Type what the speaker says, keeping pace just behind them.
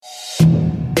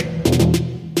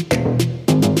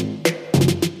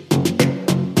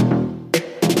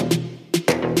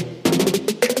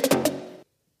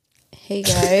Hey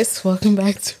guys, welcome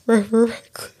back to Forever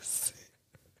Reckless.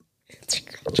 It's your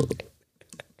girl Joy.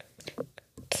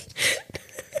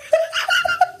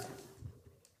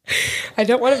 I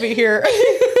don't want to be here.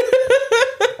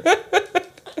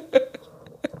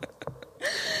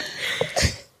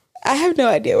 I have no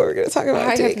idea what we're going to talk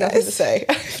about today, guys. Nothing to say.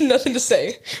 I have nothing to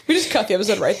say. We just cut the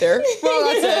episode right there.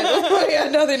 Well, that's it. We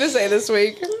had nothing to say this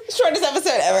week. Shortest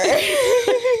episode ever.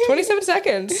 27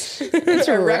 seconds. It's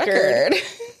a record.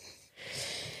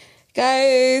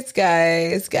 Guys.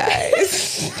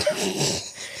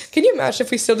 Can you imagine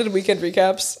if we still did weekend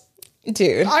recaps?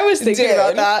 Dude. I was thinking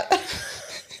about that.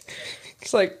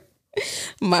 It's like,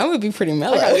 mine would be pretty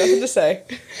mellow. I got nothing to say.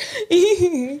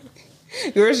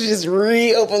 Yours should just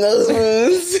reopen those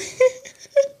wounds.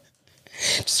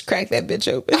 Just crack that bitch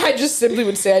open. I just simply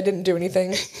would say I didn't do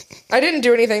anything. I didn't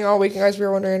do anything all week, guys. We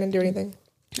were wondering I didn't do anything.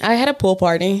 I had a pool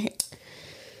party.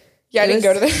 Yeah, I didn't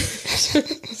go to that.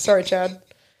 Sorry, Chad.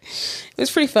 It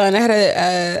was pretty fun. I had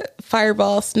a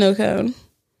fireball snow cone.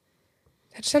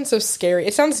 That sounds so scary.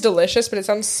 It sounds delicious, but it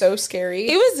sounds so scary.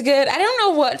 It was good. I don't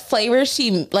know what flavor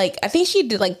she, like, I think she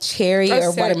did, like, cherry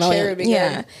or watermelon. Cherry would be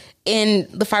yeah. Good. And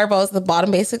the fireball is the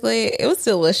bottom, basically. It was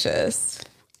delicious.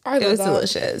 It was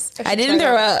delicious. I didn't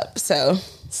throw up, so.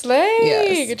 Slay.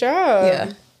 Yes. Good job.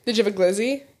 Yeah. Did you have a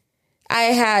glizzy? I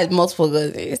had multiple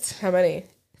glizzies. How many?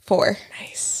 4.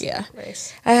 Nice. Yeah.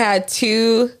 Nice. I had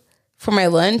 2 for my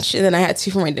lunch, and then I had 2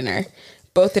 for my dinner.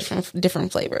 Both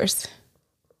different flavors.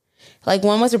 Like,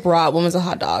 one was a brat, one was a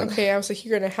hot dog. Okay, I was like,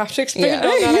 you're going to have to explain about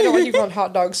that. I don't want you calling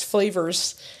hot dogs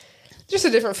flavors. Just a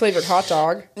different flavored hot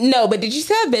dog. No, but did you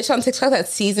see that bitch on TikTok that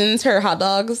seasons her hot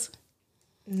dogs?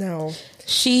 No.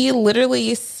 She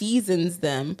literally seasons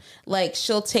them. Like,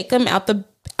 she'll take them out the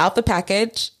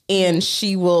package, and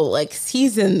she will, like,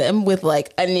 season them with,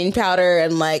 like, onion powder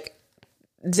and, like,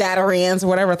 Zatarans or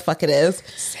whatever the fuck it is.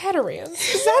 Zatarans?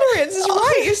 Zatarans is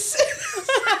rice.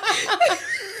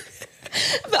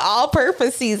 The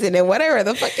all-purpose seasoning, whatever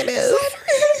the fuck it is.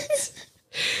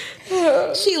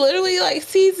 She literally, like,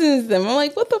 seasons them. I'm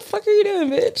like, what the fuck are you doing,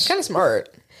 bitch? Kind of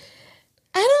smart.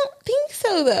 I don't think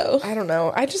so, though. I don't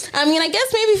know. I mean, I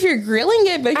guess maybe if you're grilling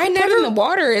it, but if you put it in the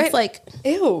water, it's like...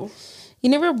 Ew. You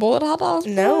never boiled hot dogs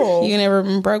before? No. You never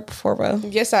been broke before, bro?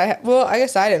 Yes, I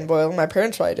guess I didn't boil. My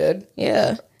parents probably did.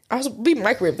 Yeah. We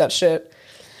microwaved that shit.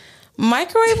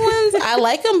 Microwave ones, I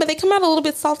like them, but they come out a little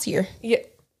bit saltier. Yeah.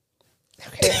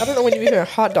 Okay, I don't know when you're even a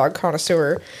hot dog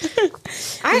connoisseur.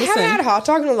 I haven't had a hot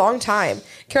dog in a long time.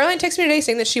 Caroline texted me today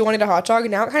saying that she wanted a hot dog,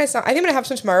 and now it kind of sounds... I think I'm going to have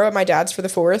some tomorrow at my dad's for the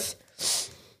 4th.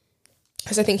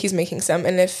 Because I think he's making some,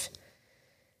 and if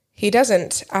he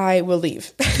doesn't, I will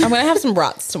leave. I'm going to have some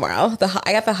brats tomorrow.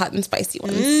 I got the hot and spicy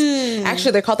ones.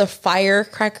 Actually, they're called the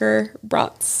firecracker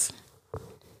brats.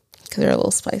 Because they're a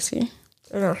little spicy.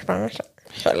 I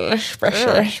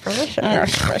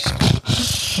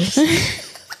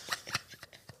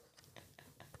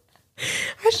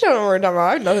just don't know what we're talking about.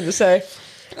 I have nothing to say.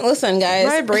 Listen, guys.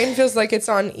 My brain feels like it's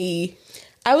on E.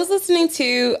 I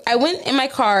went in my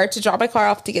car to drop my car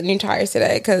off to get new tires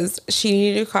today because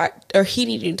he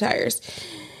needed new tires.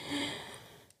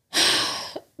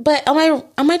 But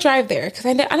on my drive there, because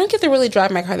I don't get to really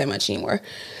drive my car that much anymore.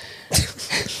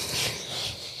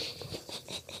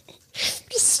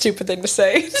 Stupid thing to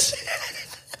say.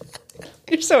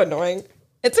 You're so annoying.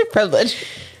 It's a privilege.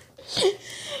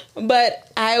 But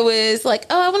I was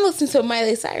like, I want to listen to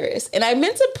Miley Cyrus. And I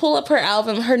meant to pull up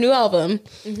her new album.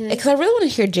 Because I really want to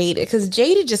hear Jaded. Because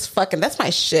Jaded that's my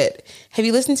shit. Have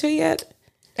you listened to it yet?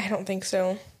 I don't think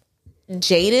so.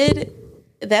 Jaded,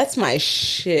 that's my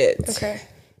shit. Okay.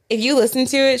 If you listen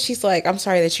to it, she's like, I'm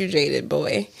sorry that you're jaded,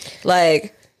 boy.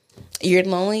 Like, you're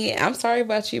lonely. I'm sorry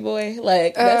about you, boy.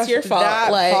 Like, that's your fault.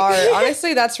 That like, part.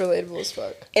 Honestly, that's relatable as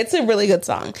fuck. It's a really good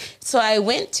song. So I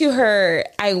went to her.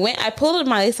 I pulled up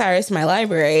Miley Cyrus in my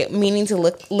library, meaning to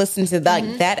listen to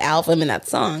that album and that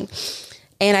song.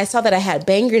 And I saw that I had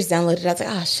Bangers downloaded. I was like,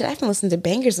 oh shit, I haven't listened to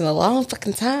Bangers in a long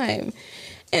fucking time.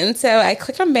 And so I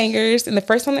clicked on Bangers, and the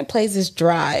first one that plays is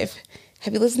Drive.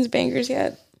 Have you listened to Bangers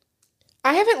yet?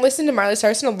 I haven't listened to Miley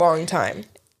Cyrus in a long time.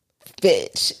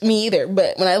 Bitch, me either.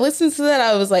 But when I listened to that,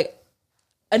 I was like,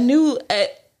 a new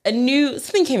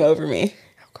something came over me.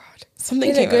 Oh God, something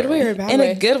in came a good over way me. or a bad in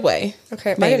way? a good way.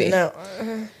 Okay, maybe. I didn't know.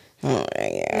 Oh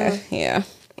yeah.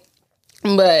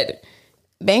 But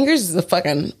Bangers is a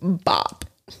fucking bop.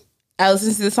 I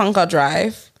listened to this song called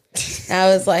Drive. And I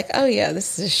was like, oh yeah,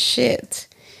 this is shit.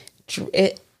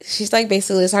 She's like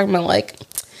basically talking about like.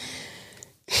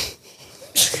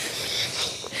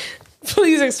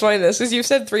 Please explain this, because you've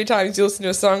said 3 times you listen to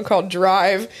a song called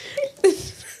Drive.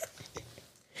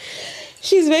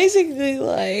 She's basically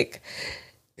like,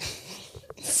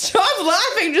 Stop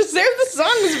laughing. Just say what the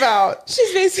song's about.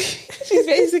 She's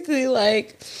basically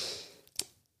like,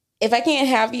 if I can't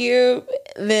have you,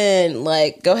 then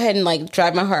like go ahead and like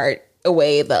drive my heart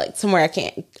away, like somewhere I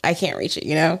can't reach it,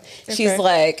 you know? Okay. She's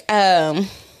like,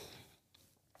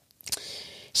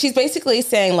 she's basically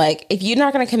saying like, if you're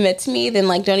not going to commit to me, then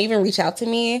like don't even reach out to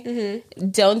me.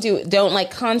 Mm-hmm. Don't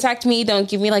like contact me. Don't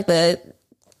give me like the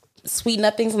sweet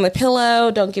nothings on the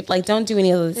pillow. Don't do any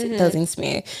of those things to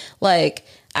me. Like,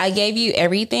 I gave you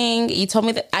everything. You told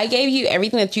me that I gave you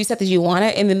everything that you said that you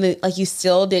wanted, and then like you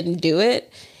still didn't do it.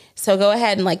 So go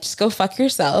ahead and like just go fuck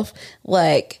yourself.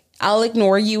 Like, I'll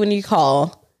ignore you when you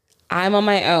call. I'm on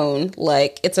my own.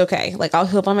 Like, it's okay. Like, I'll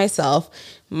heal by myself.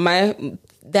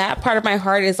 That part of my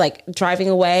heart is like driving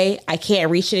away. I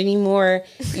can't reach it anymore.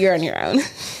 You're on your own.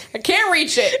 I can't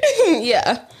reach it.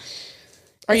 Yeah.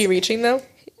 Are you reaching though?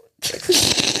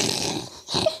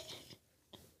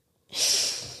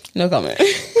 No comment.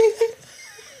 It's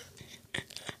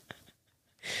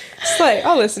like,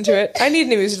 I'll listen to it. I need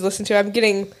new music to listen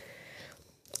to.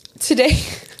 Today,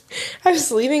 I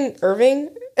was leaving Irving,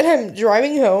 and I'm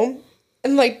driving home,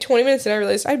 and like 20 minutes in, I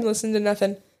realized I've listened to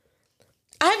nothing.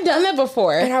 I've done that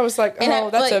before. And I was like,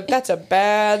 that's a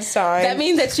bad sign. That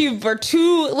means that you were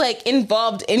too like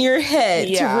involved in your head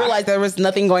to realize there was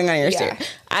nothing going on in your stereo.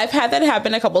 I've had that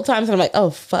happen a couple times, and I'm like, oh,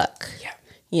 fuck.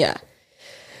 Yeah.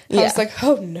 I was like,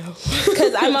 oh, no.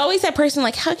 Because I'm always that person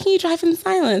like, how can you drive in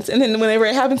silence? And then whenever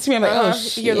it happens to me, I'm like, oh,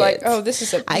 shit. You're like, oh, this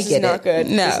is not good.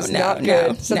 No, this is not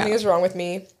good. Something is wrong with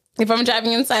me. If I'm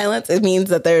driving in silence, it means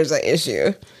that there's an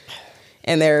issue.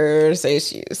 And there's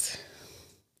issues.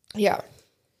 Yeah.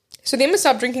 So they must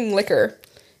stop drinking liquor.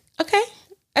 Okay.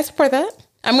 I support that.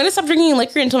 I'm going to stop drinking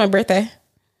liquor until my birthday.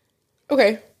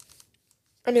 Okay.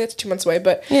 I mean, that's 2 months away,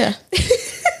 but... Yeah.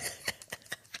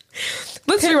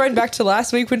 Let's rewind back to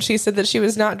last week when she said that she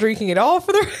was not drinking at all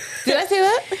for the... Did I say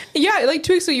that? Yeah, like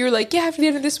 2 weeks ago, you were like, yeah, after the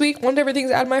end of this week, once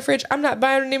everything's out of my fridge, I'm not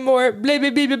buying anymore, blah, blah,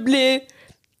 blah, blah, blah.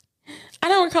 I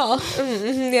don't recall.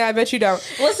 Mm-hmm, yeah, I bet you don't.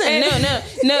 Listen, no.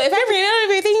 If I ran out of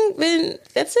everything, then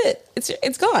that's it.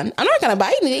 It's gone. I'm not going to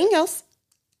buy anything else.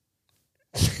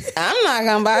 I'm not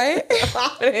going to buy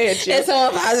it. If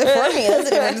someone buys it for me, that's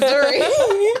a different story.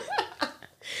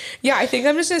 Yeah, I think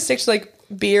I'm just going to stick to like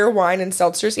beer, wine, and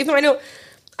seltzers. Even though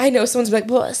I know someone's like,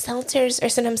 well, seltzers are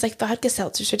sometimes like vodka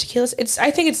seltzers or tequilas.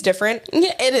 I think it's different.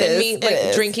 Yeah, it is. Than me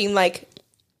like drinking like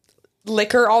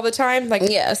liquor all the time. Like,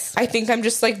 yes. I think I'm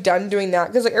just like done doing that.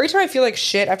 Because like every time I feel like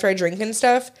shit after I drink and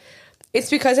stuff,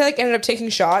 it's because I like ended up taking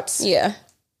shots. Yeah.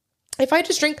 If I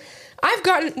just drink,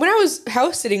 when I was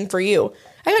house sitting for you,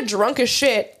 I got drunk as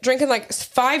shit drinking like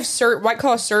 5 White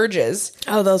Claw Surges.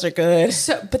 Oh, those are good.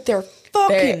 So, but they're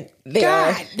fucking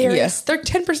they're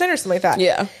 10% or something like that.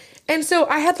 Yeah. And so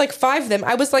I had like 5 of them.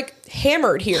 I was like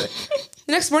hammered here.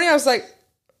 The next morning I was like,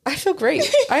 I feel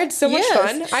great. I had so much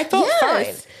fun. I felt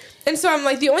fine. And so I'm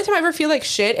like, the only time I ever feel like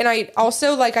shit, and I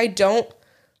also like I don't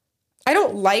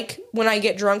like when I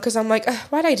get drunk because I'm like,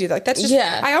 why'd I do that? Like, that's just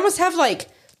I almost have like,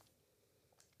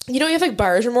 you know, you have like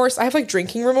buyer's remorse. I have like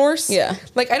drinking remorse. Yeah.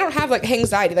 Like I don't have like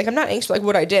anxiety. Like I'm not anxious like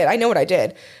what I did. I know what I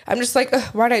did. I'm just like,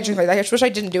 why did I drink like that? I just wish I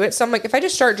didn't do it. So I'm like, if I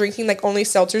just start drinking like only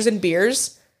seltzers and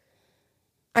beers,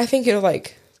 I think it'll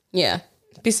like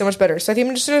be so much better. So I think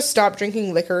I'm just gonna stop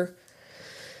drinking liquor.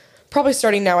 Probably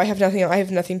starting now. I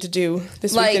have nothing to do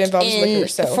this week that involves liquor.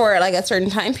 So for like a certain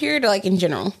time period or like in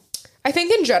general? I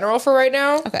think in general for right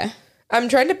now. Okay. I'm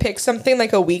trying to pick something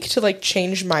like a week to like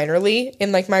change minorly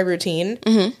in like my routine.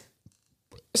 Mm-hmm.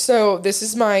 So this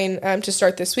is mine to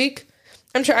start this week.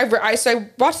 So I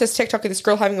watched this TikTok of this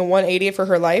girl having a 180 for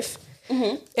her life.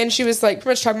 Mm-hmm. And she was like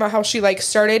pretty much talking about how she like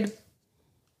started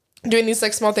doing these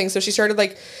like small things. So she started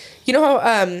like, you know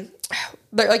how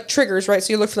like triggers, right?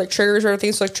 So you look for like triggers or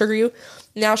things to like trigger you.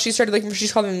 Now she started looking for,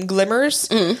 she's called them glimmers.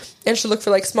 And she'll look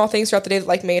for like small things throughout the day that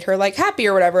like made her like happy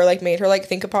or whatever, like made her like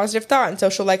think a positive thought. And so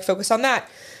she'll like focus on that.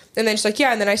 And then she's like,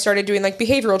 yeah. And then I started doing like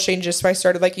behavioral changes. So I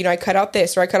started like, you know, I cut out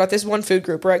this, or I cut out this one food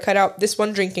group, or I cut out this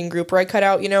one drinking group, or I cut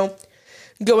out, you know,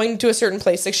 going to a certain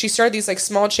place. Like she started these like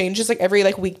small changes, like every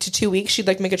like week to 2 weeks, she'd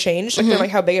like make a change, like,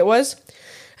 like how big it was.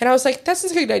 And I was like, that's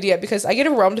a good idea because I get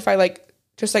overwhelmed if I like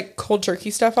just like cold turkey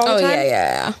stuff all the time.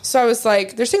 Yeah. So I was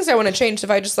like, there's things I want to change.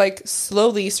 If I just like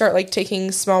slowly start like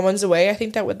taking small ones away, I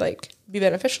think that would like be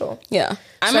beneficial. Yeah.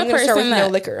 I'm a person with no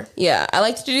liquor. Yeah. I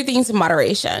like to do things in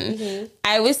moderation. Mm-hmm.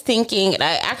 I was thinking, and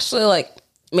I actually like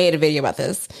made a video about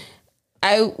this.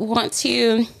 I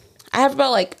have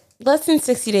about like less than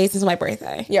 60 days until my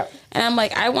birthday. Yeah. And I'm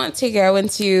like, I want to go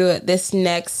into this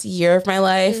next year of my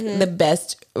life, the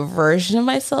best version of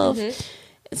myself.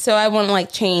 so I want to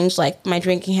like change like my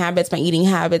drinking habits, my eating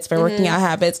habits, my working out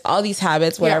habits, all these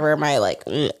habits, whatever my like,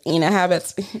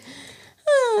 habits,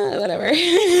 whatever.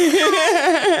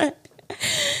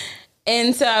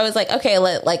 And so I was like, okay,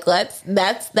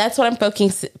 that's what I'm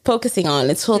focusing on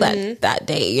until that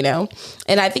day,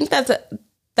 and I think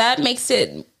that makes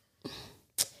it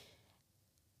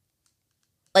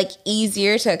like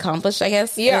easier to accomplish, I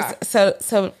guess. Yeah.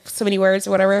 So many words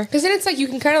or whatever. Because then it's like you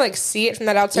can kind of like see it from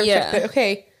that outside perspective.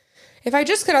 Okay, if I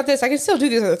just cut out this, I can still do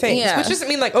these other things. Yeah. Which doesn't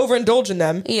mean like overindulge in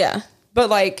them. Yeah. But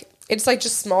like it's like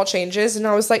just small changes. And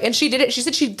I was like, and she did it. She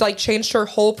said she like changed her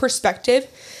whole perspective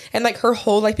and like her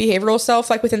whole like behavioral self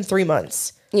like within 3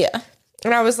 months. Yeah.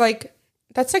 And I was like,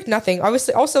 that's like nothing.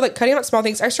 Obviously, also like cutting out small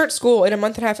things. I start school in a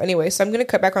month and a half anyway, so I'm gonna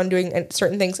cut back on doing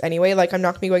certain things anyway. Like I'm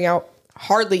not gonna be going out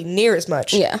hardly near as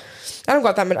much. Yeah. I don't go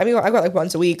out that much. I mean, I go out like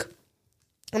once a week.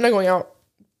 I'm not going out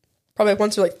probably like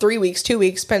once or like 3 weeks, 2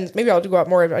 weeks. Depends. Maybe I'll go out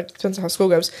more. It depends on how school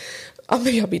goes.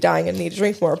 Maybe I'll be dying and need to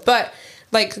drink more. But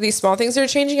like these small things that are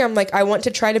changing, I'm like, I want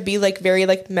to try to be like very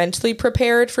like mentally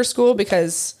prepared for school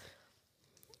because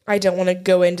I don't want to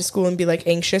go into school and be like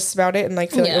anxious about it and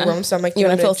like feel like overwhelmed. So I'm like, you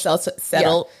want to feel settled.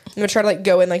 Yeah. I'm gonna try to like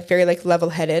go in like very like level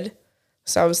headed.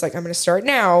 So I was like, I'm gonna start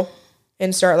now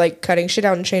and start like cutting shit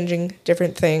out and changing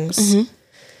different things.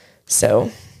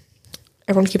 So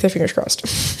everyone keep their fingers crossed.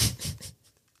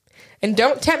 And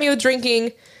don't tempt me with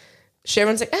drinking.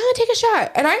 Everyone's like, oh, take a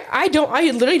shot. And I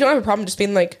literally don't have a problem just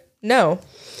being like, no.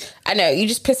 I know, you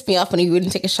just pissed me off when you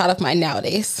wouldn't take a shot of mine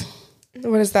nowadays.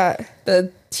 What is that?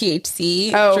 The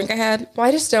THC drink I had. Well,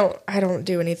 I don't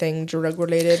do anything drug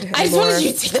related anymore. I just wanted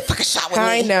you to take the fucking shot with me.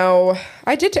 I know.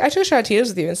 I took a shot of Tito's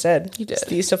with you instead. You did.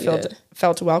 You still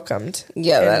felt welcomed.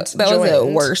 Yeah, that was a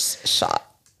worse shot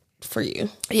for you.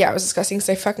 Yeah, it was disgusting because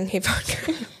I fucking hate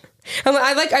vodka.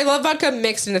 I love vodka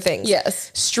mixed into things.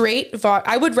 Yes. Straight vodka.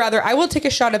 I will take a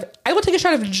shot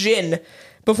of gin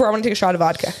before I want to take a shot of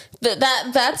vodka.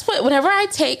 That's what, whenever I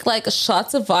take like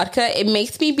shots of vodka, it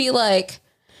makes me be like,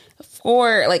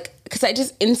 because I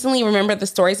just instantly remember the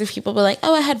stories of people be like,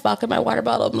 oh, I had vodka in my water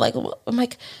bottle. I'm like, why?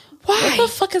 What the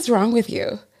fuck is wrong with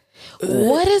you?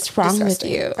 What is wrong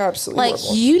Disgusting. with you? Absolutely like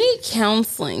horrible. You need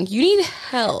counseling. You need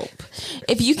help.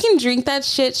 If you can drink that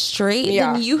shit straight,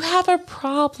 then you have a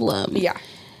problem. Yeah.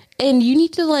 And you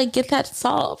need to like get that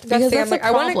solved because that's a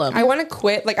problem. I want to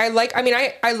quit. Like I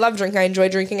love drinking. I enjoy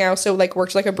drinking. I also like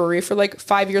worked like a brewery for like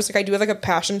 5 years. Like I do have like a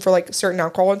passion for like certain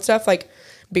alcohol and stuff, like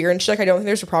beer and shit. Like I don't think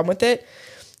there's a problem with it,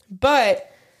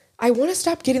 but I want to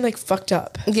stop getting like fucked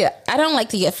up. Yeah, I don't like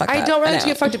to get fucked up. I don't like to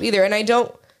get fucked up either, and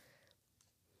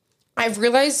I've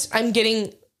realized I'm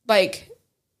getting like,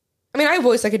 I mean, I have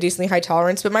always like a decently high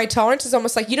tolerance, but my tolerance is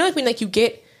almost like, like when like you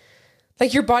get,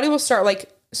 like your body will start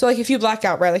like, so like if you black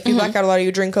out, right? Like if you black out a lot, or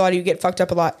you drink a lot, or you get fucked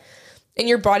up a lot, and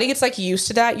your body gets like used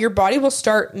to that, your body will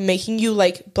start making you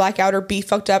like black out or be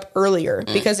fucked up earlier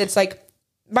because it's like,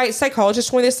 my psychologist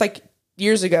told me this like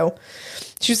years ago.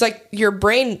 She was like, your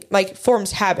brain like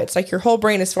forms habits. Like your whole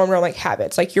brain is formed around like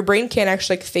habits. Like your brain can't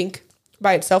actually like think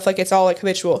by itself. Like it's all like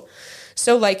habitual.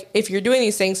 So like if you're doing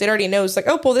these things, it already knows like,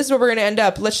 oh, well, this is where we're going to end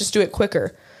up. Let's just do it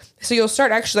quicker. So you'll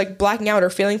start actually like blacking out or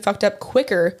feeling fucked up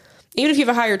quicker, even if you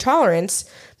have a higher tolerance,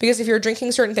 because if you're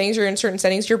drinking certain things or in certain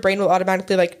settings, your brain will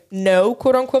automatically like know,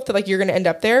 quote unquote, that like you're going to end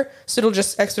up there. So it'll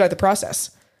just expedite the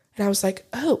process. And I was like,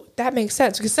 oh, that makes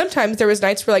sense. Because sometimes there was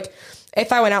nights where like,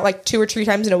 if I went out like 2 or 3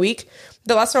 times in a week,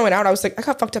 the last time I went out, I was like, I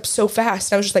got fucked up so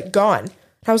fast. And I was just like gone. And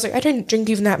I was like, I didn't drink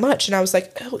even that much. And I was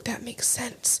like, oh, that makes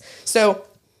sense. So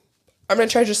I'm going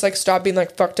to try to just like stop being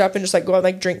like fucked up and just like go out and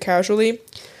like drink casually.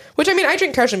 Which I mean, I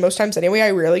drink casually most times anyway.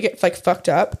 I rarely get like fucked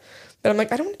up. But I'm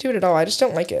like, I don't want to do it at all. I just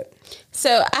don't like it.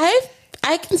 So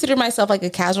I consider myself like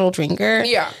a casual drinker.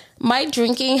 Yeah. My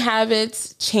drinking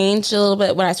habits changed a little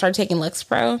bit when I started taking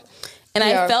Lexapro. And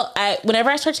I felt, whenever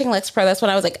I started taking Lexapro, that's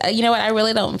when I was like, you know what? I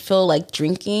really don't feel like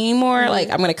drinking anymore. Like,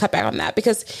 I'm going to cut back on that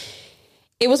because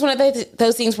it was one of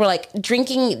those things where like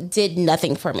drinking did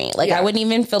nothing for me. Like, I wouldn't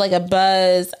even feel like a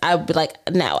buzz. I would be like,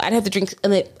 no, I'd have to drink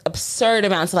an absurd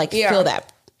amounts to like feel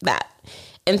that.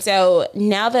 And so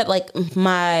now that like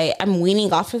I'm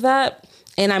weaning off of that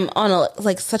and I'm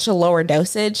on such a lower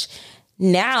dosage,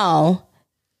 now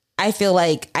I feel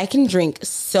like I can drink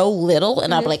so little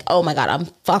and I'm like, oh my God, I'm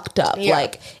fucked up. Yeah.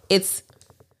 Like it's,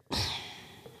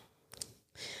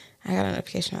 I got a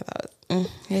notification. I thought,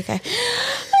 okay.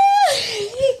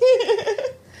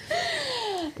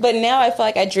 But now I feel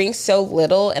like I drink so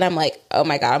little and I'm like, oh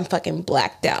my God, I'm fucking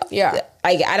blacked out. Yeah.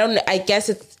 I guess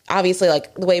it's obviously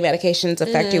like the way medications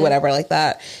affect you, whatever, like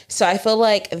that. So I feel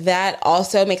like that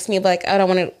also makes me like, I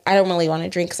don't really want to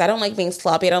drink because I don't like being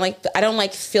sloppy. I don't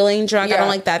like feeling drunk. I don't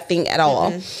like that thing at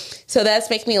all. So that's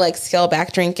making me like scale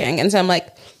back drinking. And so I'm like,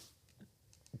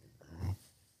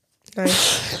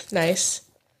 Nice.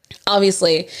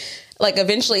 Obviously, like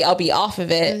eventually I'll be off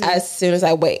of it as soon as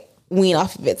I wean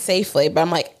off of it safely. But I'm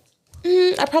like,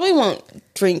 I probably won't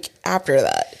drink after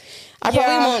that. I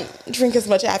probably won't drink as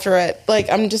much after it. Like,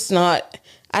 I'm just not,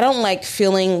 I don't like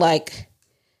feeling like,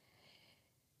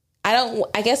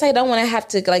 I guess I don't want to have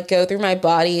to like go through my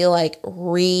body, like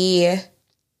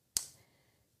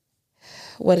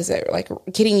what is it? Like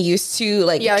getting used to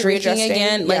like drinking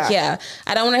again. Like, I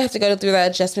don't want to have to go through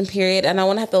that adjustment period. And I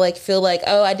want to have to like feel like,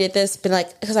 oh, I did this, but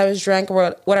like, because I was drunk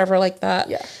or whatever like that.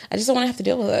 Yeah. I just don't want to have to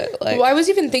deal with it. Like, well, I was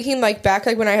even thinking like back,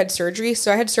 like when I had surgery.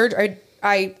 So I had surgery.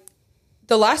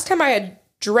 The last time I had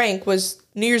drank was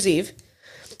New Year's Eve.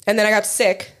 And then I got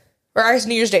sick. Or I was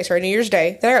New Year's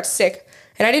Day. Then I got sick.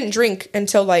 And I didn't drink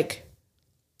until like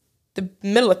the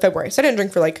middle of February. So I didn't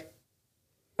drink for like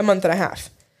a month and a half.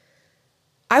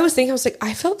 I was like,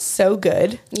 I felt so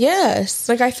good. Yes.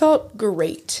 Like, I felt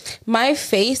great. My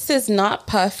face is not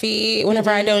puffy whenever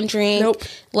I don't drink. Nope.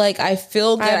 Like, I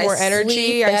feel good. I have more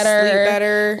energy. I sleep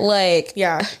better. Like,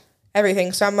 yeah,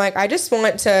 everything. So I'm like, I just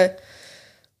want to,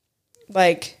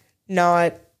 like,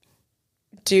 not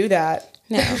do that.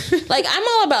 No. Like, I'm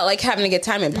all about, like, having a good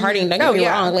time and partying. Don't get me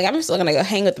wrong. Like, I'm still going to go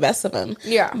hang with the best of them.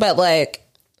 Yeah. But, like,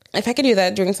 if I could do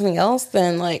that doing something else,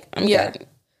 then, like, I'm good.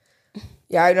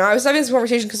 Yeah, I know. I was having this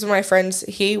conversation because one of my friends,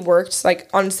 he worked like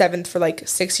on 7th for like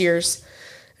 6 years.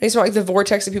 And he's like the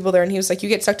vortex of people there. And he was like, you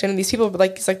get sucked into these people, but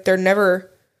like, it's like, they're never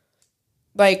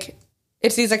like,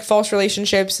 it's these like false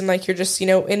relationships. And like, you're just, you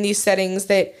know, in these settings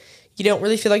that you don't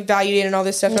really feel like valued in and all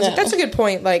this stuff. And I was like, that's a good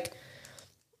point. Like,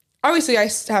 obviously I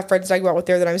have friends that I go out with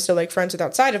there that I'm still like friends with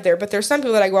outside of there. But there's some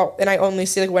people that I go out and I only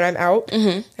see like when I'm out.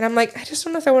 And I'm like, I just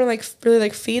don't know if I want to like really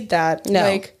like feed that. No.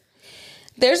 Like,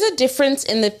 there's a difference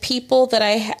in the people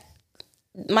that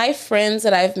my friends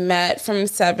that I've met from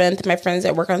 7th, my friends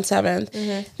that work on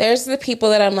 7th, there's the people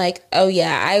that I'm like, oh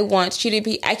yeah, I want you to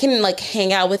be, I can like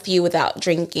hang out with you without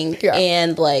drinking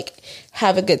and like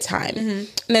have a good time. And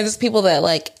there's people that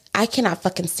like, I cannot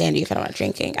fucking stand you if I'm not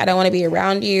drinking. I don't want to be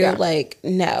around you. Like,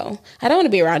 no, I don't want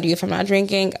to be around you if I'm not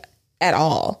drinking at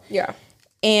all. Yeah.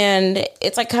 And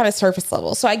it's like kind of surface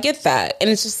level. So I get that. And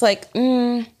it's just like,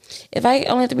 if I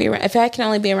can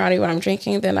only be around you when I'm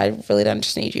drinking, then I really don't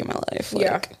just need you in my life.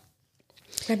 Like,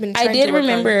 I did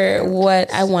remember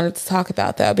what I wanted to talk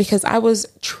about though, because I was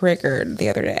triggered the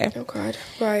other day. Oh God,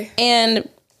 why? And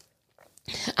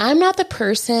I'm not the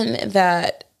person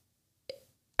that's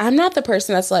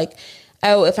like,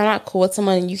 oh, if I'm not cool with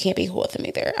someone, you can't be cool with them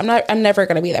either. I'm never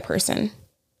going to be that person.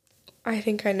 I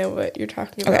think I know what you're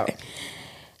talking about. Okay.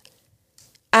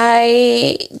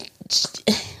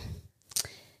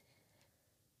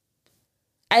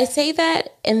 I say that,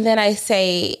 and then I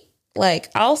say, like,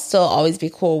 I'll still always be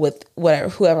cool with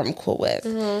whoever I'm cool with.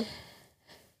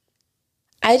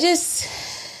 I guess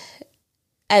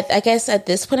at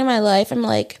this point in my life, I'm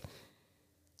like,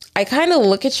 I kind of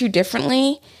look at you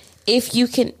differently if you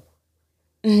can.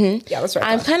 Yeah, that's right.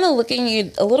 I'm kind of looking at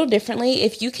you a little differently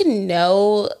if you can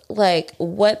know, like,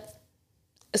 what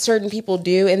certain people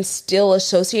do and still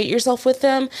associate yourself with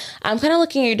them. I'm kind of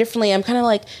looking at you differently. I'm kind of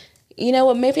like, you know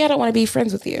what, maybe I don't want to be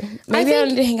friends with you. Maybe I don't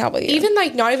need to hang out with you. Even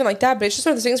like, not even like that, but it's just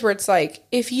one of those things where it's like,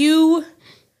 if you're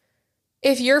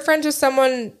friends with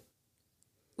someone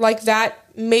like that,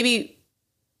 maybe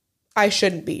I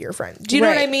shouldn't be your friend. Do you know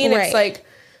what I mean? Right. It's like,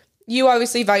 you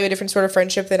obviously value a different sort of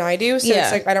friendship than I do. So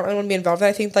it's like, I don't really want to be involved in that.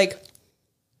 I think like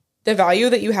the value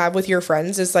that you have with your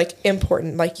friends is like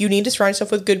important. Like, you need to surround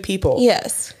yourself with good people.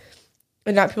 Yes.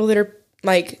 And not people that are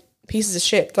like pieces of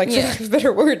shit. Like, for lack of a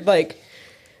better word, like,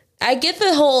 I get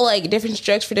the whole, like, different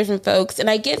strokes for different folks. And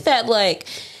I get that, like,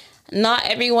 not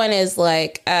everyone is,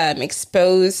 like,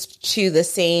 exposed to the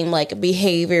same, like,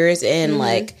 behaviors and,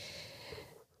 like,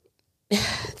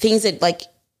 things that, like,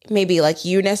 maybe, like,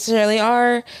 you necessarily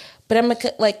are. But I'm,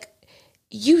 like,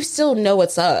 you still know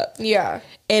what's up. Yeah.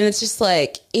 And it's just,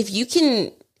 like, if you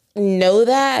can know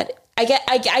that, I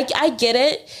get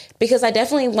it. Because I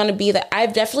definitely want to be that.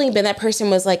 I've definitely been that person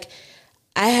was, like,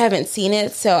 I haven't seen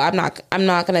it, so I'm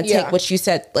not gonna take what you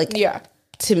said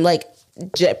to like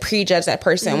prejudge that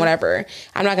person, whatever.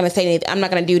 I'm not gonna say anything. I'm not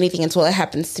gonna do anything until it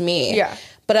happens to me. Yeah.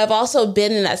 But I've also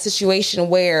been in that situation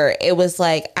where it was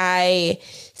like I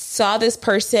saw this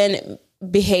person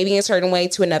behaving a certain way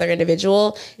to another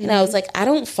individual. And I was like, I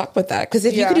don't fuck with that. Because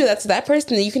if you can do that to that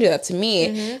person, then you can do that to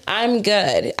me. I'm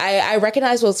good. I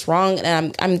recognize what's wrong,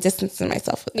 and I'm distancing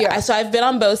myself with that. Yeah. So I've been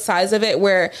on both sides of it,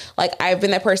 where like I've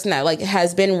been that person that like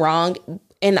has been wronged,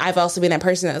 and I've also been that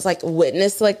person that's like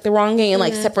witnessed like the wronging and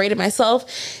like separated myself.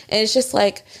 And it's just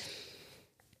like,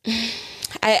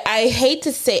 I hate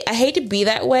to be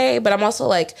that way, but I'm also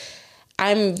like,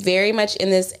 I'm very much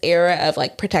in this era of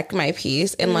like protecting my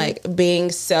peace and like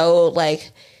being so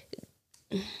like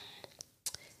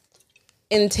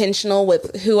intentional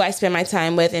with who I spend my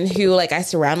time with and who like I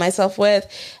surround myself with,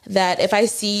 that if I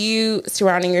see you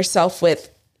surrounding yourself with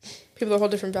people that hold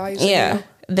different values,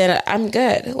 then I'm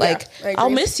good. Like,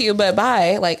 I'll miss you, but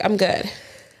bye. Like, I'm good.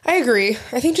 I agree.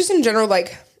 I think just in general,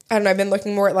 like, I don't know, I've been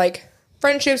looking more at like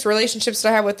friendships, relationships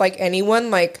that I have with like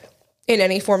anyone, like in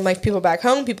any form, like people back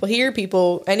home, people here,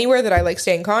 people anywhere that I like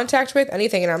stay in contact with,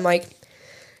 anything. And I'm like,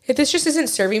 if this just isn't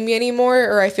serving me anymore,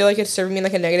 or I feel like it's serving me in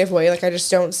like a negative way, like I just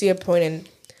don't see a point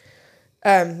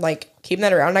in like keeping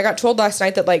that around. And I got told last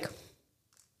night that like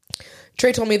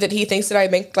Trey told me that he thinks that I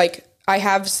make like, I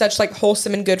have such like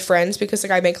wholesome and good friends because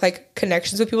like I make like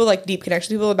connections with people, like deep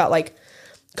connections with people about like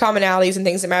commonalities and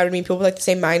things that matter to me, people with like the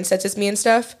same mindsets as me and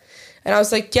stuff. And I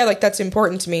was like, yeah, like that's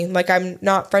important to me. Like I'm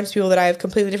not friends with people that I have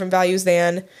completely different values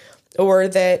than, or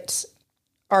that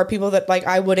are people that like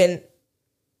I wouldn't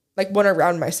like want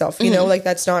around myself, you know, like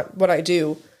that's not what I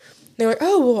do. And they're like,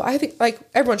 oh, well, I think like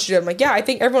everyone should do it. I'm like, yeah, I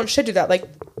think everyone should do that. Like,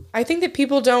 I think that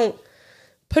people don't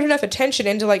put enough attention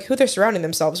into like who they're surrounding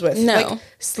themselves with. No. Like,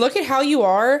 look at how you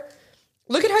are.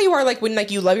 Look at how you are, like, when, like,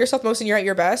 you love yourself most and you're at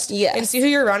your best. Yes. And see who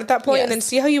you're around at that point. Yes. And then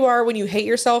see how you are when you hate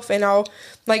yourself and how,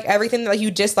 like, everything that like,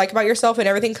 you dislike about yourself and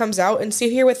everything comes out. And see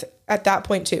who you're with at that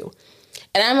point, too.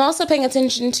 And I'm also paying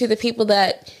attention to the people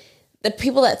that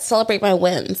celebrate my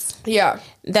wins. Yeah.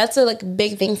 That's a, like,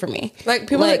 big thing for me. Like,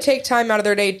 people that take time out of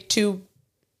their day to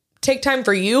take time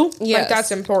for you. Yes. Like,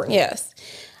 that's important. Yes.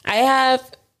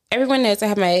 Everyone knows I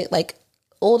have my, like,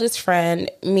 oldest friend.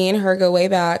 Me and her go way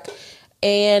back.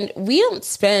 And we don't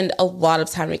spend a lot of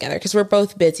time together because we're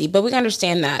both busy, but we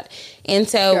understand that. And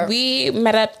so we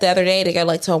met up the other day to go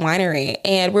like to a winery,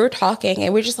 and we were talking,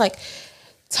 and we're just like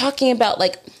talking about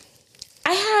like,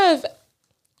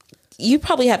 you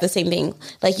probably have the same thing.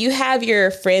 Like you have your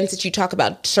friends that you talk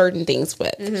about certain things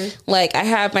with. Mm-hmm. Like I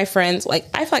have my friends, like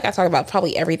I feel like I talk about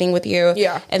probably everything with you.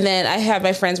 Yeah. And then I have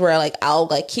my friends where like I'll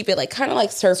like keep it like kind of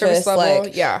like surface level.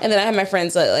 Like, yeah. And then I have my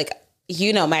friends that like,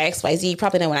 you know, my XYZ, you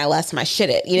probably know when I last time I shit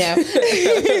it, you know?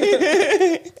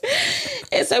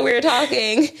 And so we were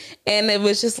talking, and it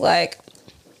was just like,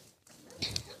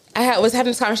 was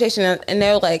having this conversation, and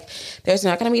they were like, there's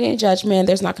not going to be any judgment.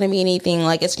 There's not going to be anything.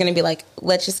 Like, it's going to be like,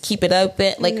 let's just keep it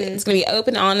open. Like, it's going to be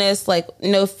open, honest. Like,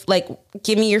 no, like,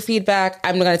 give me your feedback.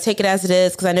 I'm going to take it as it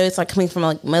is, because I know it's like coming from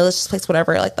like malicious place,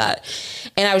 whatever, like that.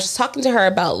 And I was just talking to her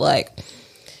about like,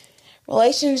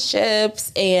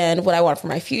 relationships and what I want for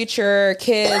my future,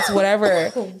 kids, whatever.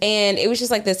 And it was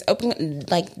just like this open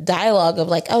like dialogue of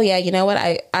like, oh yeah, you know what?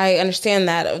 I understand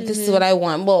that. This is what I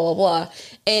want, blah, blah, blah.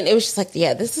 And it was just like,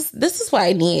 yeah, this is what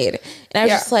I need. And I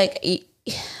was just like,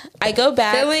 I go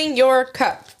back. Filling your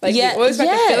cup. Like, you always have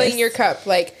to filling your cup.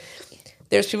 Like,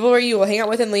 there's people where you will hang out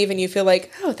with and leave and you feel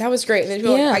like, oh, that was great. And then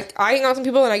people like, I hang out with some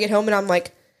people and I get home and I'm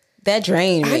like, that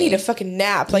drained me. I need a fucking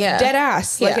nap. Like, dead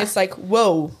ass. Like, it's like,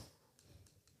 whoa.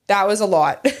 That was a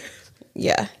lot.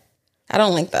 Yeah. I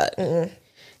don't like that.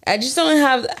 I just don't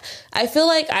have... I feel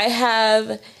like I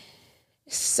have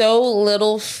so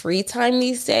little free time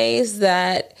these days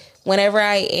that whenever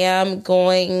I am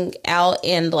going out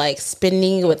and like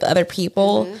spending with other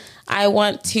people, I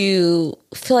want to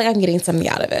feel like I'm getting something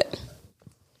out of it.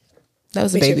 That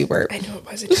was a baby word. I know it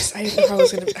was. I didn't know how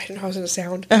it was gonna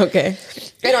sound. Okay.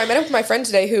 I know. I met up with my friend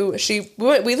today who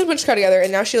we lived in Chicago together,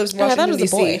 and now she lives in Washington,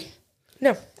 D.C. Boy.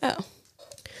 No. Oh.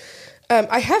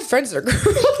 I have friends that are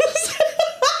girls.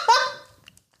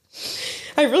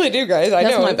 I really do, guys. I know.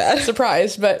 That's my bad.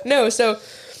 Surprised, but no. So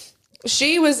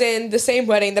she was in the same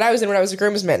wedding that I was in when I was a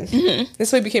groomsman. Mm-hmm.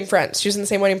 This way we became friends. She was in the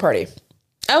same wedding party.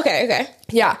 Okay.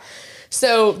 Yeah.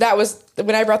 So that was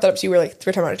when I brought that up to you. We were like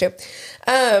 3 times out of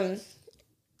 2.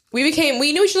 We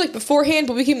knew each other like beforehand,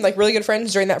 but we became like really good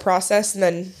friends during that process, and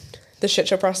then the shit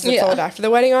show process that followed after the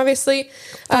wedding, obviously.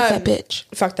 Fuck that bitch.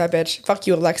 Fuck that bitch. Fuck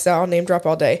you, Alexa. I'll name drop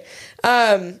all day.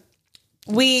 Catch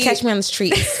me on the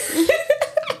street.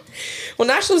 Well,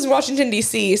 Nash lives in Washington,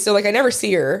 D.C., so, like, I never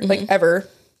see her, like, ever.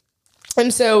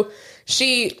 And so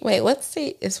she... Wait, what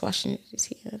state is Washington,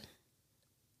 D.C. in?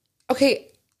 Okay,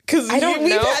 because I don't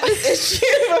know. Had this issue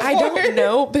I don't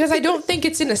know, because I don't think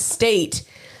it's in a state.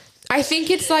 I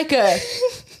think it's like a...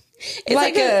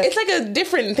 It's like a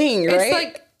different thing, right? It's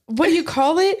like, what do you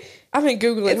call it? I'm gonna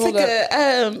Google it.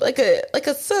 It's like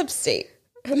a sub-state.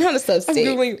 Not a sub-state.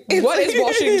 I'm Googling, what is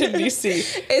Washington, D.C.?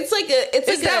 Is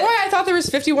that why I thought there was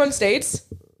 51 states?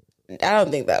 I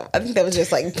don't think that. I think that was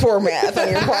just like poor math on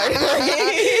your part.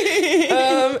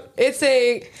 It's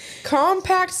a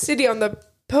compact city on the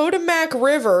Potomac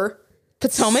River.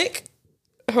 Potomac?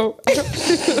 Oh.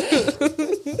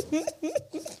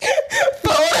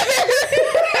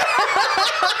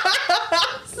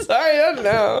 Sorry, I don't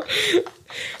know.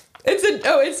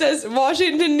 It says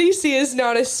Washington, D.C. is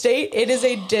not a state, it is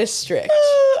a district.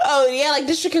 Oh, yeah, like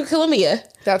District of Columbia.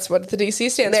 That's what the D.C.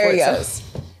 stands there for, you it go. says.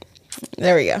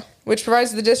 There we go. Which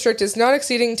provides the district is not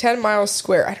exceeding 10 miles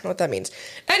square. I don't know what that means.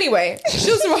 Anyway, she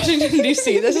lives in Washington,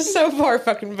 D.C. This is so far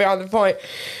fucking beyond the point.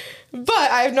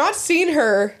 But I have not seen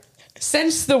her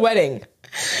since the wedding.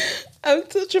 I'm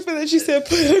so tripping that she said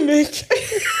Potomac.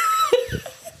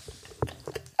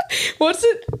 What's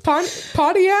it?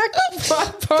 Pontiac?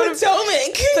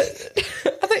 Potomac.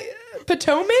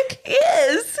 Potomac?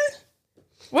 Yes.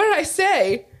 What did I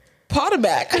say?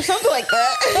 Potomac or something like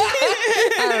that.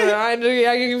 I don't know.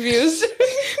 I get confused.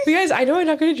 But guys, I know I'm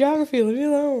not good at geography. Leave me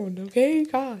alone, okay?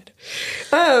 God.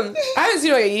 I haven't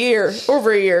seen her like a year.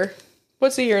 Over a year.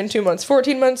 What's a year in 2 months?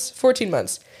 14 months? 14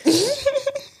 months.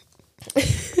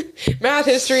 Math,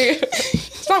 history.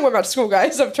 It's not going about school,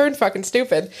 guys. I've turned fucking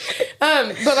stupid.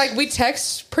 But like we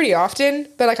text pretty often,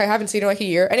 but like I haven't seen her like a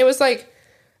year. And it was like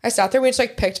I sat there, we just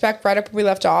like picked back right up where we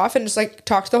left off and just like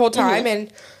talked the whole time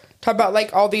and talk about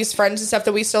like all these friends and stuff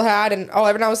that we still had and all.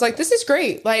 And I was like, this is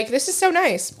great. Like, this is so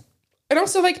nice. And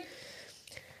also like,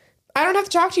 I don't have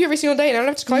to talk to you every single day and I don't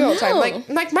have to call you all the time.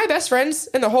 Like my best friends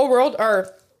in the whole world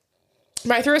are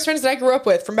my three best friends that I grew up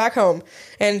with from back home.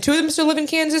 And two of them still live in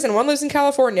Kansas and one lives in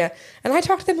California. And I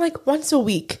talk to them like once a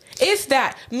week. If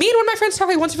that. Me and one of my friends talk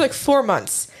like once every like 4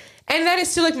 months. And that is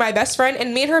still like my best friend.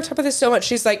 And me and her have talked about this so much.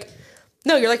 She's like,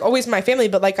 no, you're like always my family,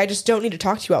 but like I just don't need to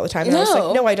talk to you all the time. And I was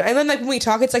like, no, I don't. And then like when we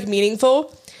talk, it's like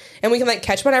meaningful. And we can like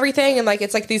catch up on everything. And like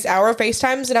it's like these hour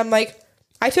FaceTimes. And I'm like,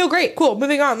 I feel great. Cool.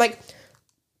 Moving on. Like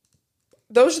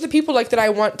those are the people like that I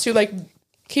want to like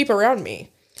keep around me.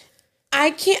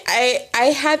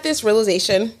 I had this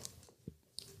realization.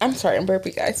 I'm sorry, I'm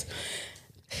burpy, guys.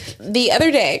 The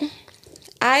other day,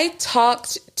 I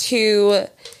talked to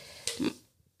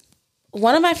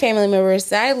one of my family members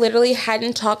that I literally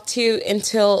hadn't talked to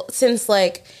since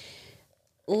like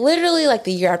literally like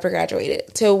the year after I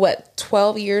graduated to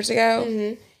 12 years ago.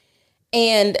 Mm-hmm.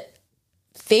 And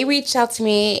they reached out to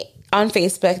me on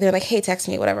Facebook. They're like, hey, text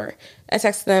me, whatever. I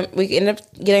texted them. We ended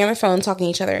up getting on the phone, talking to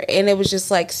each other. And it was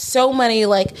just like so many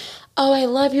like, oh, I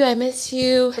love you. I miss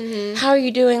you. Mm-hmm. How are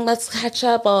you doing? Let's catch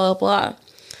up, blah, blah, blah.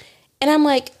 And I'm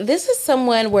like, this is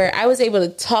someone where I was able to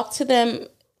talk to them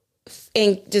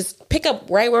and just pick up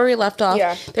right where we left off.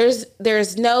 Yeah.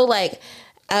 There's no like,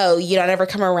 oh, you don't ever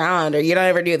come around or you don't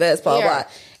ever do this, blah, blah.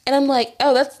 And I'm like,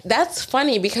 oh, that's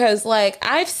funny because like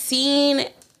I've seen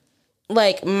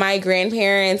like my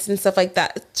grandparents and stuff like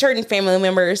that, certain family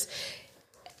members,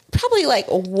 probably like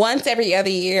once every other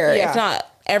year, if not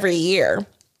every year.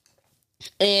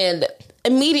 And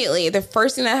immediately the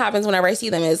first thing that happens whenever I see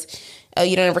them is, oh,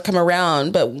 you don't ever come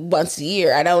around, but once a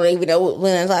year. I don't even know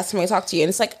when the last time I talked to you. And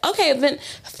it's like, okay, then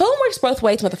phone works both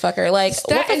ways, motherfucker. Like,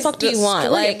 what the fuck do you want?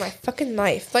 Like, my fucking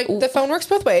life. Like, the phone works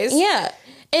both ways. Yeah.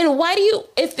 And why do you,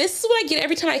 if this is what I get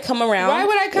every time I come around, why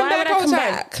would I come back all the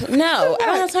time? No, I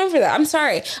don't have time for that. I'm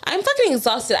sorry. I'm fucking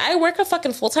exhausted. I work a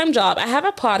fucking full-time job. I have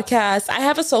a podcast. I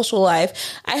have a social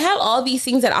life. I have all these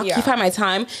things that occupy my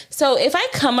time. So if I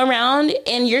come around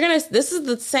and this is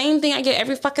the same thing I get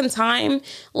every fucking time,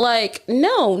 like,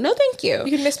 no, thank you.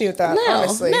 You can miss me with that,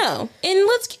 honestly. No. And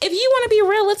if you want to be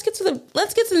real, let's get to the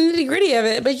nitty gritty of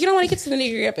it, but you don't want to get to the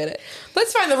nitty gritty of it.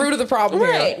 Let's find the root of the problem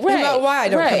here. About why I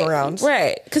don't come around.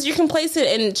 Right. Because you're complacent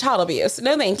in child abuse.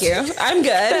 No, thank you. I'm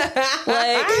good.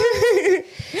 Like,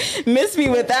 miss me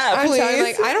with that,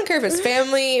 please. I don't care if it's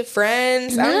family,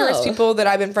 friends. I don't care if it's people that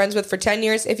I've been friends with for 10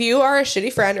 years. If you are a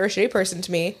shitty friend or a shitty person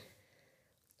to me,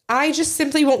 I just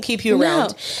simply won't keep you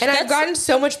around. And I've gotten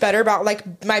so much better about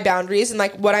like my boundaries and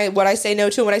like what I say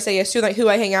no to and what I say yes to, and like who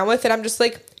I hang out with. And I'm just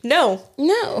like, no,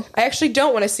 I actually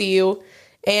don't want to see you,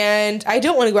 and I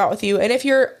don't want to go out with you. And if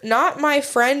you're not my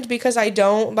friend because I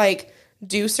don't like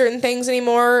do certain things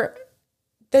anymore,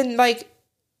 then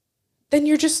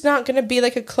you're just not going to be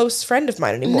like a close friend of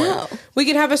mine anymore. No. We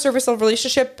can have a surface level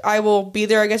relationship. I will be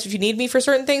there, I guess, if you need me for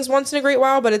certain things once in a great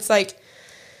while, but it's like,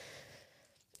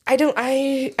 I don't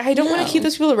want to keep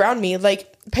those people around me.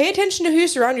 Like, pay attention to who you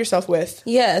surround yourself with.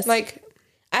 Yes. Like,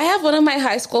 I have one of my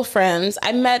high school friends.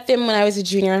 I met them when I was a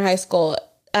junior in high school.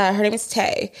 her name is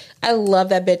Tay. I love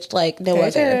that bitch like no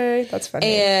other. Tay. That's funny.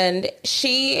 And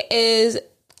she is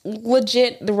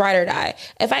legit the ride or die.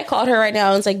 If I called her right now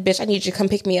and was like, bitch, I need you to come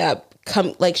pick me up,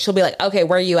 come, like, she'll be like, okay,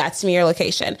 where are you at? Send me your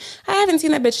location. I haven't seen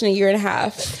that bitch in a year and a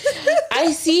half.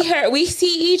 I see her, we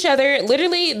see each other,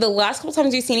 literally the last couple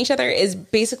times we've seen each other is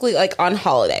basically like on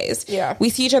holidays. Yeah. We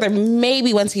see each other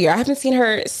maybe once a year. I haven't seen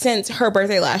her since her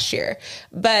birthday last year.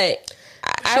 But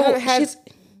she's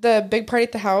the big party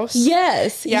at the house.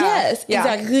 Yes. Yeah. Yes. Yeah.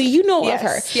 Exactly. You know Yes. of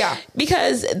her. Yeah.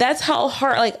 Because that's how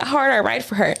hard I ride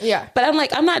for her. Yeah. But I'm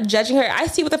like, I'm not judging her. I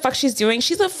see what the fuck she's doing.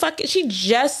 She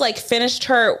just like finished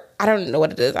her, I don't know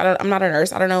what it is. I'm not a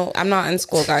nurse. I don't know. I'm not in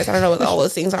school, guys. I don't know what all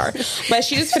those things are. But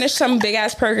she just finished some big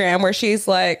ass program where she's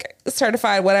like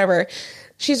certified, whatever.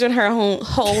 She's doing her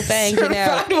whole thing, you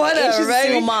know. Whatever, and she's a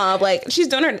single baby. mom. Like she's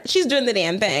doing the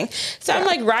damn thing. So I'm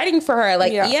like riding for her.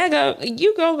 Like,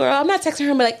 you go, girl. I'm not texting her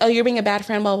and be like, oh, you're being a bad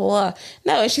friend, blah, blah, blah.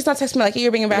 No, and she's not texting me like,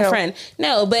 you're being a bad friend.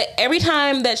 No, but every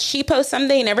time that she posts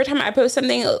something, and every time I post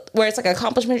something where it's like an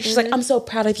accomplishment, she's like, I'm so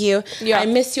proud of you. Yeah. I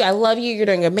miss you. I love you. You're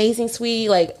doing amazing, sweetie.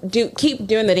 Like, keep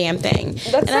doing the damn thing.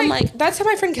 I'm like, that's how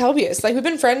my friend Kelby is. Like, we've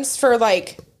been friends for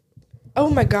like, oh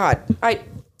my God.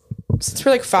 Since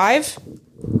we're like 5.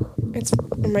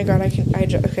 Oh my God,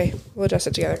 okay, we'll adjust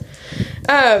it together.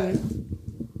 I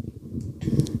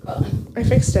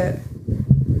fixed it.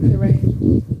 Either way.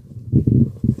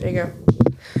 There you go.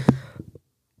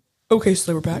 Okay,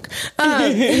 so we're back.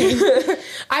 I'm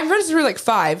friends since we were like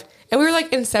 5, and we were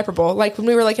like inseparable. Like when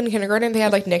we were like in kindergarten, they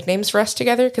had like nicknames for us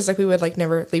together because like we would like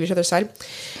never leave each other's side.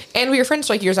 And we were friends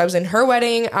for like years. I was in her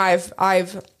wedding.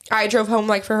 I drove home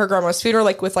like for her grandma's funeral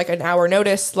like with like an hour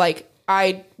notice. Like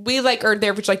we like are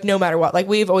there for like no matter what. Like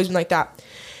we've always been like that.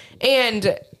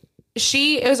 And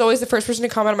she was always the first person to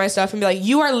comment on my stuff and be like,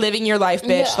 you are living your life,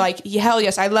 bitch. Yeah. Like, hell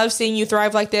yes, I love seeing you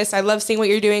thrive like this. I love seeing what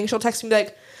you're doing. She'll text me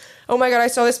like, oh my God, I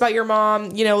saw this about your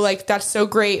mom. You know, like, that's so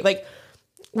great. Like,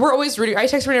 we're always rooting. I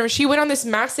text her whenever she went on this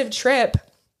massive trip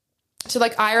to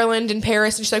like Ireland and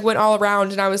Paris, and she like went all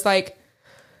around, and I was like,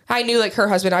 I knew like her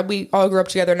husband, we all grew up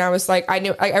together, and I was like, I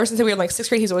knew ever since we were in like 6th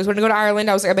grade, he's always wanted to go to Ireland.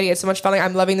 I was like, I bet he had so much fun. Like,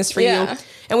 I'm loving this for you.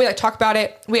 And we like talk about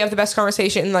it. We have the best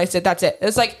conversation, and like I said, that's it.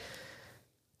 It's like,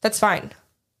 that's fine.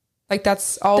 Like,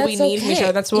 that's all we need from each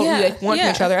other. That's what we like want from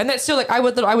each other. And that's still like, I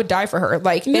would die for her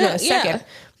like in a second.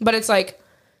 But it's like,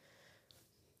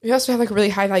 we also have like a really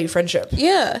high value friendship.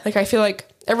 Yeah. Like, I feel like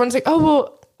everyone's like, oh,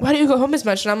 well, why don't you go home as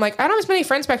much? And I'm like, I don't have as many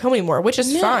friends back home anymore, which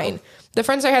is fine. The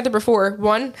friends I had there before,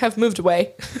 one, have moved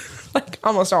away. Like,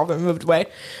 almost all of them moved away.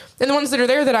 And the ones that are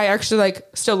there that I actually like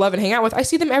still love and hang out with, I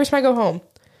see them every time I go home.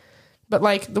 But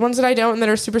like the ones that I don't and that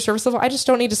are super service level, I just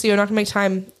don't need to see you. I'm not gonna make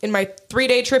time in my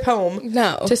 3-day trip home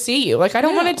to see you. Like, I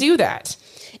don't want to do that.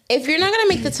 If you're not gonna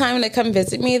make the time to come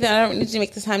visit me, then I don't need to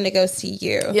make the time to go see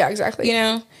you. Yeah, exactly. You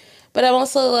know? But I'm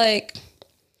also like,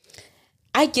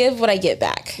 I give what I get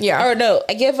back. Yeah. Or no,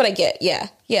 I give what I get. Yeah.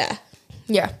 Yeah.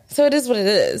 Yeah. So it is what it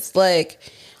is. Like,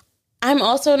 I'm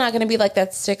also not going to be like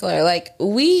that stickler. Like,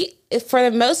 for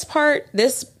the most part,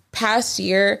 this past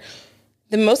year,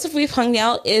 the most of we've hung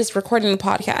out is recording the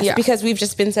podcast because we've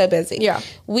just been so busy. Yeah.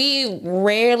 We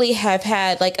rarely have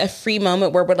had like a free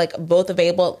moment where we're like both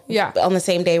available on the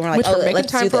same day. And we're like,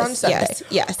 let's do this. Yes.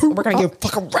 Yes. We're going to get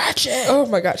fucking ratchet. Oh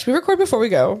my gosh. Should we record before we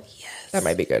go? Yes. That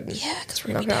might be good. Yeah. Because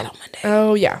we're going to be dead on Monday.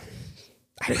 Oh yeah.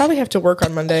 I probably have to work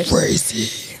on Monday.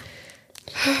 Crazy.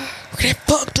 We're getting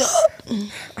fucked up.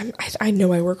 I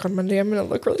know I work on Monday. I'm going to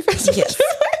look really fast. Yes.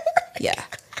 Yeah.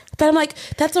 But I'm like,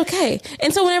 that's okay.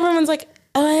 And so when everyone's like,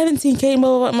 oh, I haven't seen Kate, blah,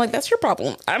 blah, blah, I'm like, that's your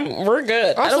problem. We're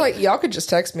good. Also, like, y'all could just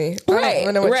text me. I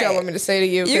don't know what y'all want me to say to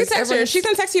you. You can text her. She's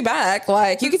going to text you back.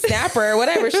 Like, you can snap her or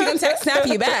whatever. She can snap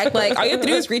you back. Like, all you have to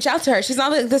do is reach out to her. She's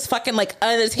not like this fucking, like,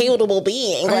 unattainable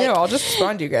being. Like, I know. I'll just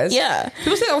respond to you guys. Yeah.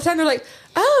 People say all the time, they're like,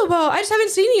 oh, well, I just haven't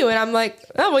seen you. And I'm like,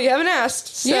 oh, well, you haven't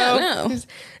asked. So, no.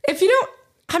 If you don't,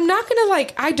 I'm not going to,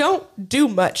 like, I don't do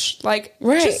much. Like,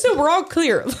 just so we're all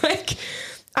clear. Like,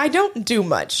 I don't do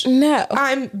much. No.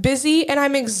 I'm busy and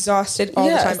I'm exhausted all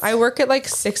the time. I work at like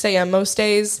 6 a.m. most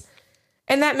days,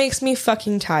 and that makes me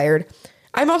fucking tired.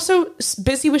 I'm also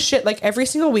busy with shit like every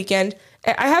single weekend.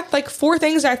 I have like 4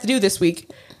 things I have to do this week,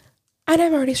 and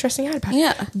I'm already stressing out about it.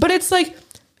 Yeah. But it's like,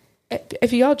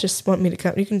 if y'all just want me to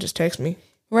come, you can just text me.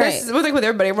 Right. That's like with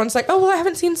everybody. Everyone's like, oh, well, I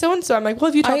haven't seen so-and-so. I'm like, well,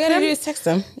 have you talked to them? All you gotta do is text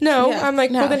them. No. Yeah. I'm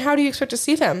like, well, then how do you expect to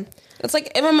see them? It's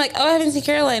like, if I'm like, oh, I haven't seen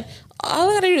Caroline, all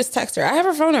I gotta do is text her. I have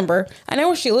her phone number. I know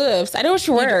where she lives. I know where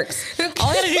she works. All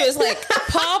I gotta do is like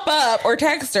pop up or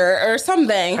text her or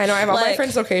something. I know. I have all my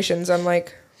friends' locations. I'm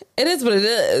like, it is what it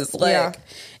is. Like,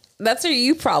 that's a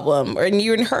you problem, or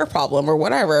you and her problem, or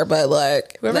whatever. But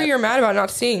like, whoever you're mad about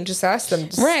not seeing, just ask them.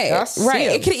 Just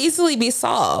right. It could easily be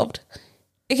solved.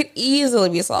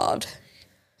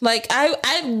 Like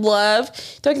I love,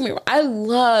 don't get me wrong, I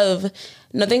love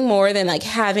nothing more than like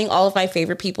having all of my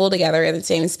favorite people together in the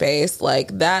same space.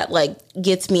 Like that like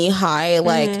gets me high.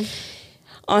 Like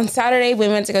on Saturday we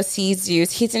went to go see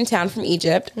Zeus. He's in town from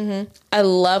Egypt. I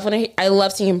love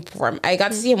seeing him perform. I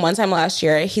got to see him one time last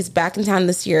year. He's back in town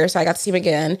this year, so I got to see him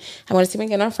again. I want to see him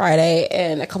again on Friday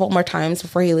and a couple more times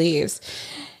before he leaves.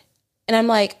 And I'm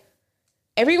like,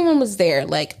 everyone was there.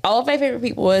 Like all of my favorite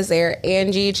people was there.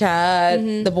 Angie,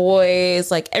 Chad, the boys,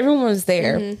 like everyone was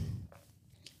there.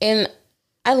 And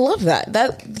I love that.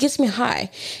 That gets me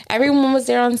high. Everyone was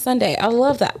there on Sunday. I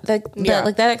love that.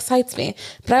 That excites me.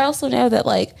 But I also know that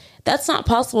like that's not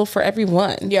possible for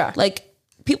everyone. Yeah. Like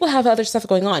people have other stuff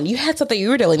going on. You had something you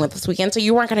were dealing with this weekend, so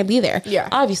you weren't going to be there. Yeah.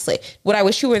 Obviously. Would I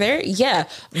wish you were there? Yeah.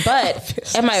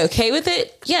 But am I okay with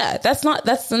it? Yeah. That's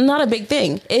not a big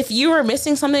thing. If you were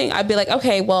missing something, I'd be like,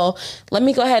 okay, well, let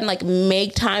me go ahead and like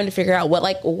make time to figure out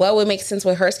what would make sense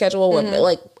with her schedule, what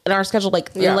like in our schedule,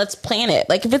 like let's plan it.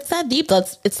 Like if it's that deep,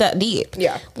 it's that deep.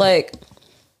 Yeah. Like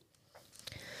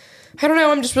I don't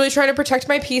know. I'm just really trying to protect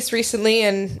my peace recently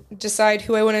and decide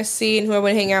who I want to see and who I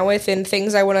want to hang out with and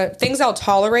things I'll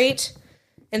tolerate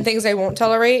and things I won't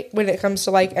tolerate when it comes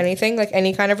to like anything, like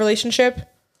any kind of relationship. And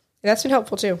that's been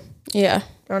helpful too. Yeah.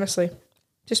 Honestly.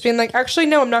 Just being like, actually,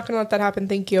 no, I'm not going to let that happen.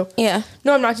 Thank you. Yeah.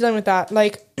 No, I'm not dealing with that.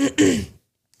 Like, I feel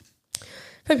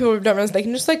like people don't realize they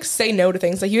can just like say no to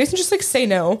things. Like you guys can just like say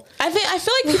no. I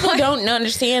feel like people don't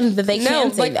understand that they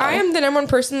can't say like no. I am the number one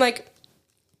person. Like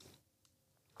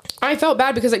I felt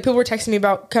bad because like people were texting me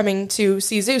about coming to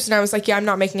see Zeus, and I was like, yeah, I'm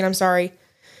not making it. I'm sorry.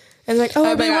 And like,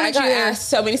 oh, but I got asked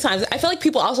so many times. I feel like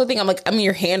people also think I'm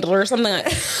your handler or something.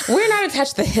 Like, we're not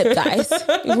attached to the hip, guys.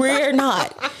 We're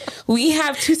not. We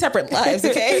have two separate lives,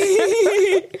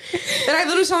 okay? And I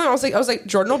literally told him, I was like,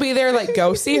 Jordan will be there. Like,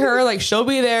 go see her. Like, she'll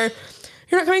be there.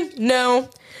 You're not coming? No.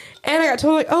 And I got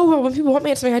told like, oh, well, when people want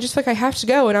me at something, I just feel like I have to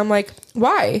go. And I'm like,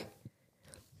 why?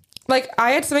 Like,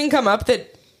 I had something come up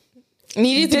that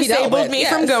needed to disabled me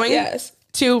from going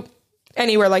to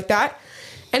anywhere like that.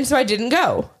 And so I didn't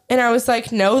go. And I was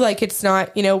like, no, like it's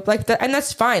not, like that. And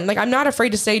that's fine. Like, I'm not afraid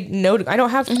to say no. I don't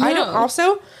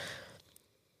also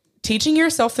teaching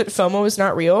yourself that FOMO is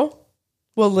not real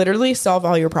will literally solve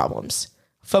all your problems.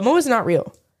 FOMO is not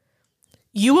real.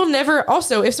 You will never,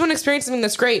 also, if someone experiences something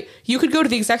that's great, you could go to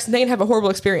the exact same thing and have a horrible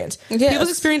experience. Yes. People's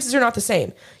experiences are not the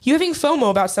same. You having FOMO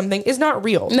about something is not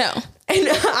real. No. And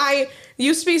I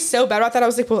used to be so bad about that. I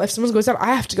was like, well, if someone goes out,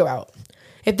 I have to go out.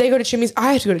 If they go to Chimmy's,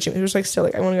 I have to go to Chimmy's. It was like, still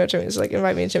like, I want to go to Chimmy's. Like,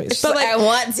 invite me to Chimmy's. But like, I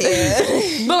want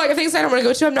to. But like, if things I don't want to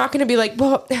go to, I'm not going to be like,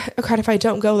 well, oh God, if I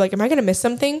don't go, like, am I going to miss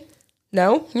something?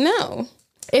 No.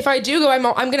 If I do go, I'm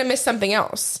going to miss something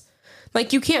else.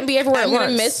 Like, you can't be everywhere I'm at once.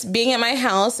 going to miss being at my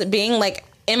house, being like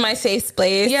in my safe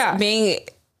space. Yeah.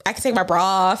 I can take my bra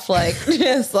off, like,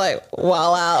 just like,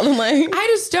 while out. Like,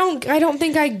 I don't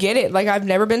think I get it. Like, I've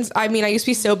never been, I used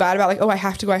to be so bad about like, oh, I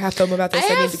have to go. I have FOMO about this. I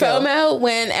have need to go. FOMO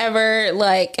whenever,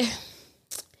 like,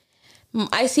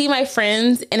 I see my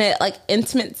friends in a, like,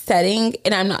 intimate setting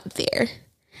and I'm not there.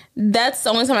 That's the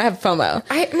only time I have FOMO.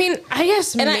 I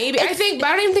guess and maybe. But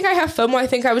I don't even think I have FOMO. I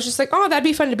think I was just like, oh, that'd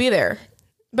be fun to be there.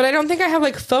 But I don't think I have,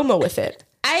 like, FOMO with it.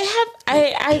 I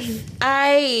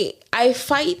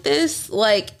fight this,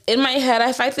 like, in my head,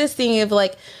 I fight this thing of,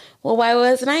 like, well, why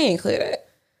wasn't I included?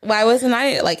 Why wasn't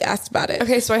I, like, asked about it?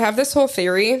 Okay, so I have this whole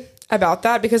theory about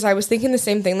that because I was thinking the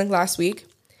same thing, like, last week.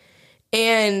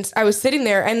 And I was sitting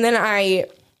there, and then I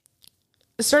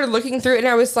started looking through it, and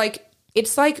I was like,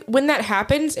 it's like, when that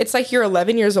happens, it's like you're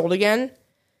 11 years old again,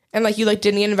 and, like, you, like,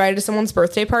 didn't get invited to someone's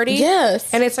birthday party.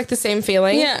 Yes. And it's, like, the same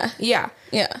feeling. Yeah. Yeah.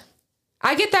 Yeah.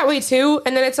 I get that way too,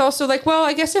 and then it's also like, well,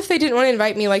 I guess if they didn't want to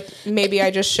invite me, like, maybe I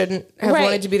just shouldn't have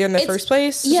wanted to be there in the first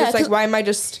place. Yeah, it's like, why am I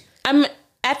just... I'm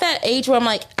at that age where I'm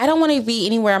like, I don't want to be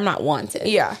anywhere I'm not wanted.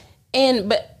 Yeah.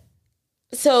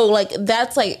 So, like,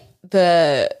 that's, like,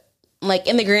 like,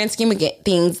 in the grand scheme of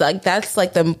things, like, that's,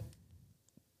 like, the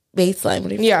baseline.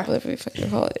 Whatever you fucking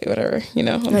call it, whatever,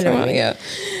 yeah.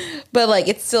 But, like,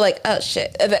 it's still like, oh,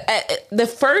 shit. The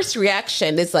first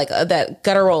reaction is, like, that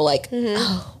guttural, like,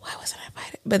 oh, why wasn't I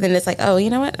invited? But then it's like, oh, you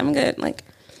know what? I'm good. Like,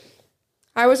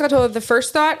 I always got told the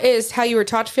first thought is how you were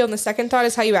taught to feel, and the second thought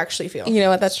is how you actually feel. You know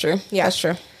what? That's true. Yeah. That's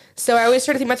true. So I always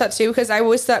started thinking about that, too, because I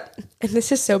always thought, and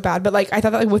this is so bad, but, like, I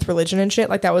thought that, like, with religion and shit,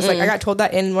 like, that was, like, I got told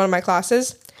that in one of my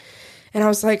classes, and I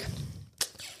was like,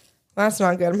 well, that's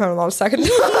not good. I'm having a lot of second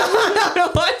thoughts.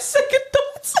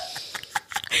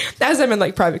 As I'm in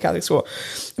like private Catholic school.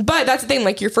 But that's the thing.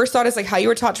 Like your first thought is like how you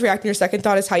were taught to react, and your second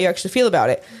thought is how you actually feel about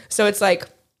it. So it's like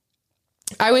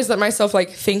I always let myself like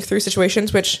think through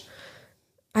situations, which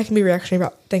I can be reactionary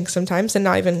about things sometimes and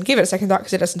not even give it a second thought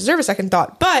because it doesn't deserve a second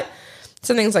thought. But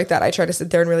some things like that, I try to sit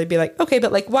there and really be like, okay,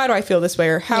 but like, why do I feel this way?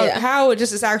 Or how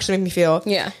does this actually make me feel?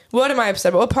 Yeah. What am I upset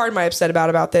about? What part am I upset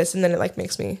about this? And then it like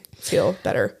makes me feel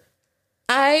better.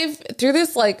 Through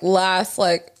this like last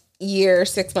like year,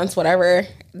 6 months, whatever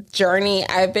journey,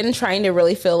 I've been trying to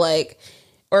really feel like,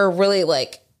 or really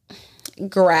like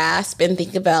grasp and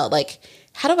think about like,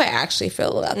 how do I actually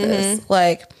feel about this?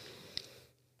 Like,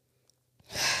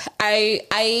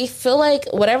 I feel like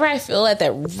whatever I feel at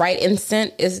that right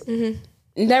instant is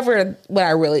never what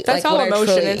I really that's like. All what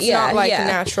emotion. I truly, it's not like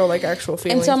natural, like actual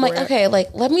feeling. And so I'm like, okay,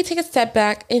 like let me take a step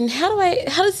back and how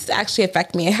does this actually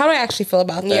affect me? How do I actually feel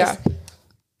about this? Yeah.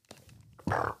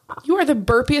 You are the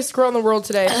burpiest girl in the world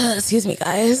today. Excuse me,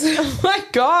 guys. Oh my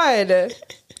God.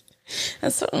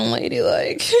 That's so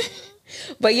unladylike.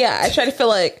 But yeah, I try to feel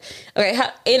like, okay,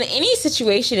 in any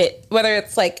situation, whether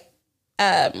it's like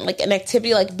an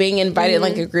activity, like being invited in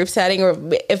like a group setting, or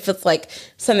if it's like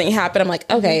something happened, I'm like,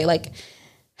 okay, like,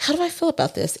 how do I feel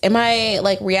about this? Am I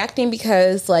like reacting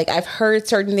because like I've heard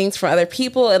certain things from other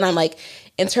people and I'm like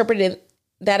interpreting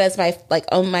that as my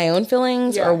own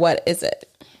feelings, or what is it?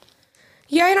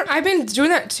 Yeah, I've been doing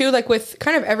that too, like with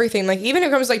kind of everything. Like even if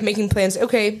it comes like making plans,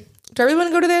 okay, do I really want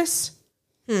to go to this?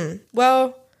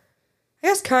 Well, I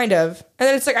guess kind of. And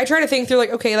then it's like I try to think through like,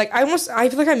 okay, like I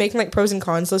feel like I'm making like pros and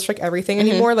cons lists for like everything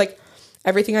anymore. Like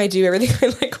everything I do, everything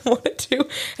I like want to do.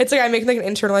 It's like I'm making like an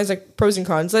internalized like pros and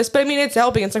cons list. But I mean, it's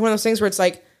helping. It's like one of those things where it's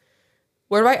like,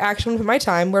 where do I actually put my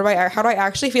time? How do I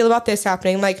actually feel about this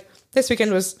happening? Like this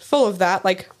weekend was full of that.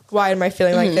 Like, why am I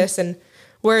feeling like this? And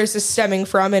where is this stemming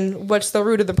from? And what's the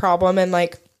root of the problem? And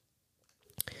like,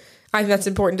 I think that's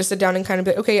important to sit down and kind of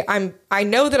be, okay, I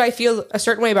know that I feel a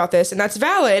certain way about this, and that's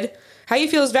valid. How you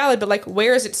feel is valid, but like,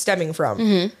 where is it stemming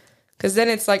from? Because then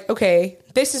it's like, okay,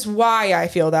 this is why I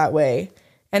feel that way.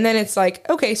 And then it's like,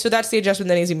 okay, so that's the adjustment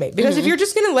that needs to be made. Because if you're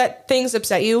just going to let things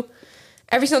upset you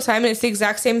every single time and it's the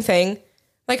exact same thing,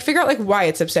 like figure out like why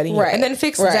it's upsetting you and then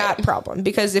fix that problem.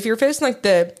 Because if you're fixing like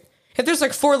if there's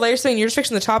like 4 layers to something, you're just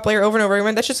fixing the top layer over and over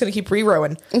again, that's just going to keep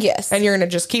re-rowing. Yes. And you're going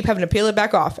to just keep having to peel it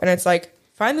back off. And it's like,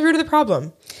 find the root of the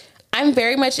problem. I'm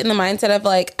very much in the mindset of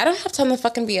like, I don't have time to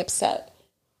fucking be upset.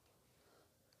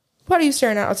 What are you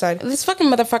staring at outside? This fucking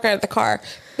motherfucker at the car.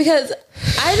 Because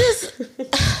I just,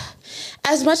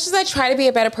 as much as I try to be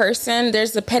a better person,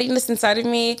 there's the pettiness inside of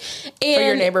me. And for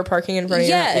your neighbor parking in front of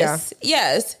you?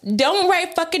 Yes. Don't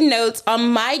write fucking notes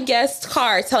on my guest's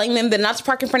car telling them that not to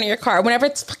park in front of your car whenever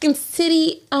it's fucking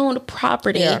city-owned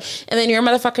property. Yeah. And then your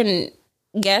motherfucking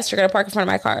guest, you're going to park in front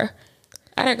of my car.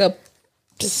 I gotta go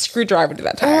just screwdriver to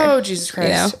that tire. Oh, Jesus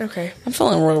Christ. You know? Okay. I'm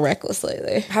feeling real reckless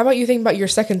lately. How about you think about your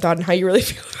second thought and how you really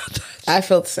feel about that? I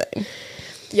feel the same.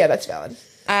 Yeah, that's valid.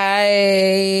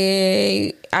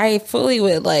 I fully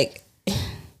would like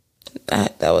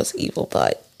that was evil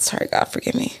thought. Sorry, God,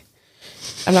 forgive me.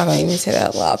 I'm not gonna even say that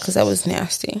out loud because that was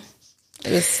nasty.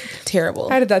 It was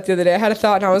terrible. I did that the other day. I had a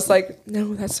thought and I was like,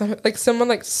 no, that's not like someone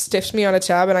like stiffed me on a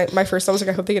tab and my first thought was like,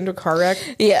 I hope they get into a car wreck.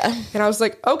 Yeah. And I was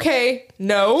like, okay,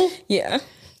 no. Yeah.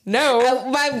 No.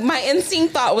 My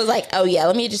instinct thought was like, oh yeah,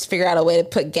 let me just figure out a way to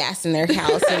put gas in their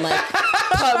house and like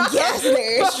pump gas in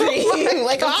their street.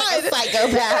 Like I'm a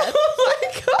psychopath. Oh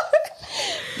my God.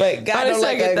 But God don't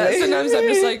like that. Sometimes I'm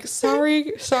just like,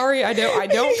 sorry, I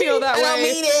don't feel that way. I don't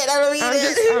mean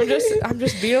it. I'm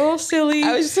just being a little silly.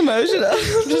 I was just emotional.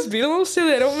 I'm just being a little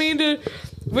silly. I don't mean to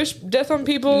wish death on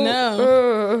people.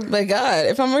 No. But God,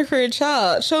 if I'm for a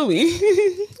child, show me.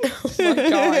 Oh my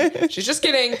God. She's just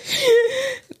kidding.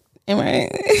 Am I?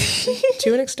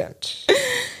 To an extent.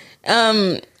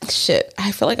 Shit.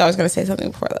 I feel like I was gonna say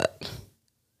something before that.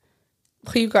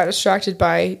 Well, you got distracted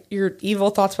by your evil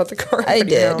thoughts about the car. I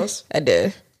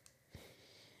did.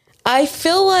 I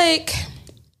feel like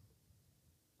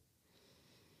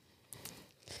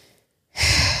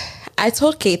I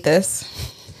told Kate this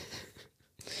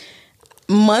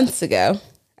months ago.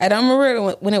 I don't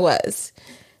remember when it was,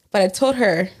 but I told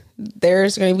her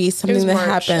there's going to be something that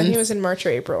happens. I think it was in March or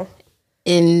April.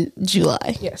 In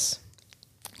July. Yes.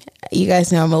 You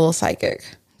guys know I'm a little psychic.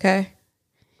 Okay.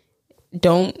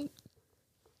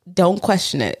 Don't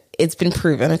question it. It's been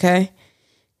proven, okay?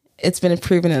 It's been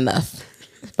proven enough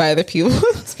by other people.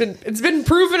 It's been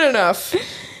proven enough.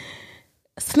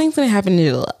 Something's gonna happen in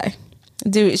July.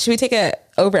 Should we take a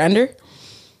over under?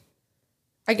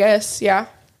 I guess, yeah.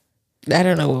 I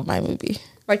don't know what mine would be.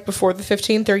 Like before the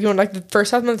 15th, or you want like the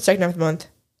first half of the month, second half of the month?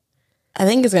 I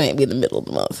think it's gonna be the middle of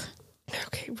the month.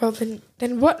 Okay, Well, then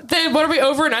what? Then what are we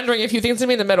over and undering if you think it's gonna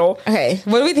be in the middle? Okay,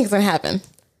 what do we think is gonna happen?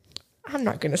 I'm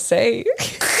not gonna say.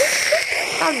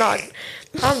 I'm not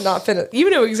finna. You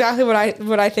know exactly what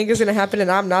I think is gonna happen, and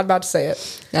I'm not about to say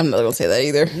it. I'm not gonna say that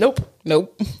either. Nope. If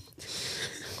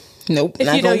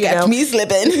not you know, gonna catch me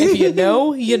slipping. If you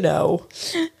know, you know.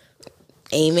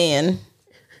 Amen.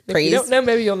 If Praise. you don't know,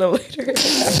 maybe you'll know later.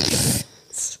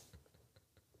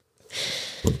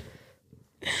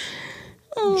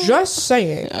 Just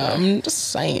saying. I'm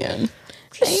just saying.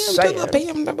 Just saying.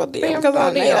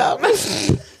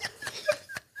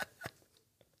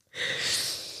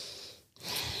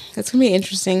 It's gonna be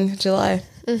interesting. July.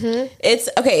 Mm-hmm.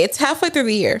 It's halfway through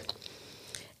the year,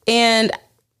 and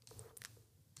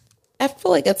I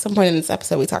feel like at some point in this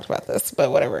episode we talked about this,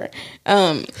 but whatever.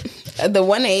 The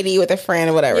 180 with a friend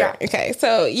or whatever. Yeah. Okay,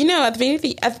 so at the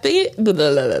beginning,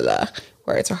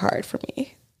 words are hard for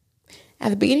me. At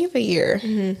the beginning of the year,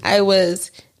 mm-hmm. I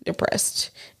was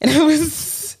depressed, and I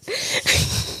was.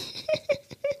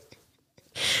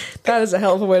 That is a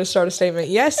hell of a way to start a statement.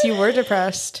 Yes, you were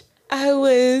depressed. I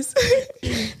was.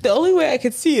 The only way I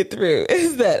could see it through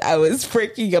is that I was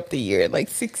breaking up the year in like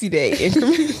 60-day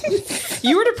increments.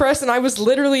 You were depressed, and I was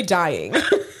literally dying.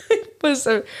 It was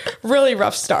a really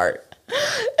rough start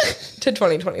to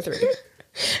 2023.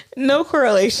 No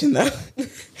correlation, though.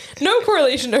 No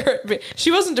correlation to her.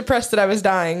 She wasn't depressed that I was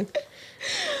dying.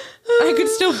 I could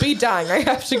still be dying. I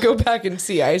have to go back and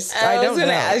see. I don't know. I was going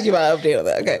to ask you about update on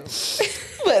that. Okay.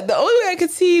 But the only way I could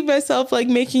see myself like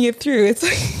making it through, it's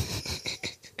like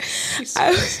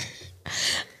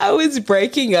I was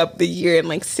breaking up the year in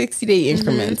like 60-day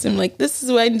increments. Mm-hmm. And like, this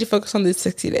is what I need to focus on this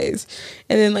 60 days.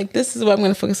 And then like, this is what I'm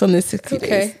going to focus on this 60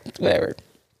 days. Whatever.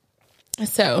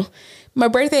 So my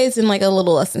birthday is in like a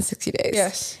little less than 60 days.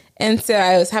 Yes. And so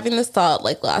I was having this thought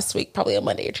like last week, probably on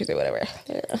Monday or Tuesday, whatever.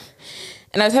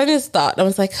 And I was having this thought. And I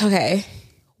was like, okay,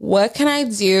 what can I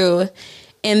do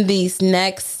in these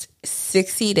next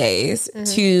 60 days mm-hmm.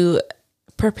 to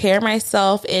prepare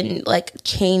myself and like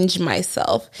change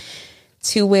myself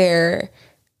to where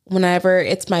whenever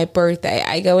it's my birthday,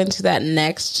 I go into that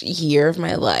next year of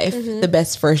my life, mm-hmm. the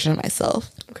best version of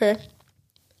myself. Okay.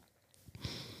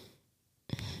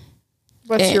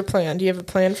 What's your plan? Do you have a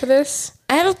plan for this?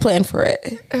 I have a plan for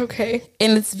it. Okay.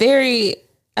 And it's very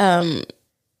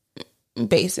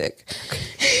basic.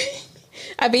 Okay.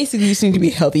 I basically just need to be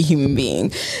a healthy human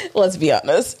being. Let's be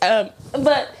honest.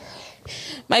 But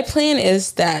my plan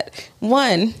is that,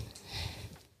 one,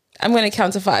 I'm going to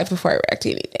count to 5 before I react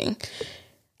to anything.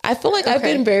 I feel like I've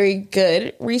been very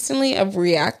good recently of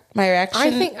my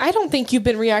reaction. I don't think you've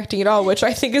been reacting at all, which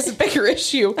I think is a bigger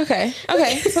issue. Okay,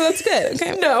 so that's good.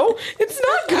 Okay, no, it's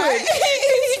not good.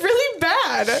 It's really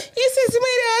bad. You see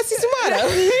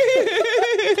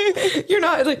tomato. You're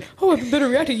not like, oh, I've been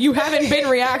reacting. You haven't been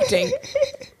reacting.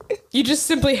 You just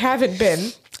simply haven't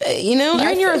been. You're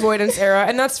in your avoidance era,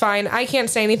 and that's fine. I can't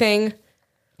say anything.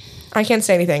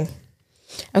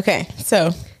 Okay, so,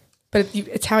 but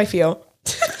it's how I feel.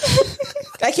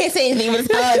 I can't say anything, but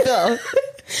it's how I feel.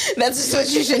 That's just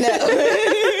what you should know.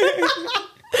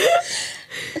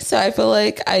 So I feel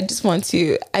like I want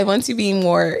to be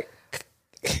more.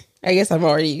 I guess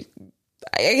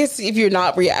if you're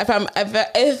not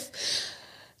if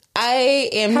I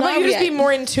am. How about you just be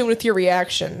more in tune with your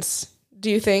reactions? Do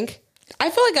you think?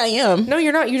 I feel like I am. No,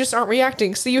 you're not. You just aren't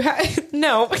reacting. So you have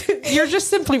no. You're just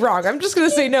simply wrong. I'm just gonna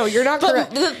say no. You're not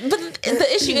correct. But the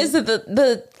issue is that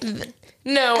the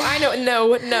no, I know.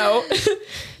 No.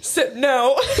 So,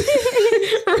 no.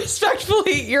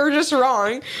 Respectfully, you're just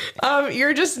wrong.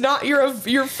 You're just not.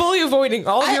 You're fully avoiding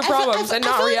all of your problems and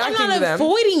not reacting to them. I'm not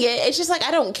avoiding it. It's just like I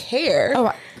don't care.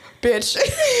 Oh, bitch.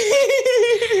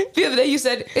 The other day you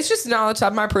said it's just not on the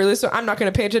top of my priority, so I'm not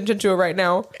going to pay attention to it right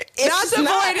now. That's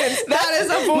avoidance. That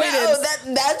is avoidance.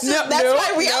 No, that's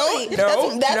my reality. That's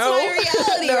my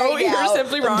reality. No, right you're now.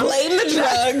 simply wrong. Blame the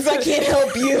drugs. I can't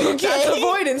help you. Okay? That's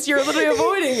avoidance. You're literally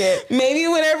avoiding it. Maybe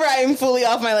whenever I'm fully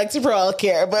off my Lexapro, I'll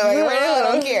care. But like right now, I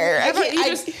don't care.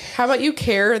 How about you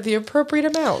care the appropriate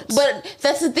amount? But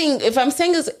that's the thing. If I'm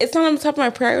saying it's not on the top of my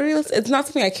priority list, it's not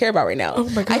something I care about right now. Oh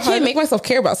my God. I can't make myself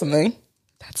care about something.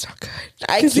 That's not good.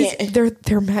 I can't.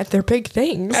 They're mad. They're big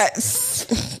things.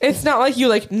 It's not like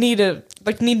you need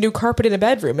new carpet in a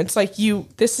bedroom. It's like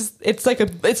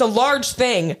it's a large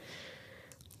thing.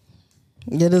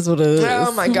 It is what it is.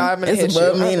 Oh my God, I'm gonna hit you.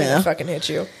 I'm gonna fucking hit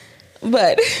you.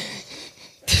 But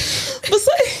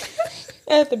I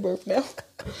have to burp now.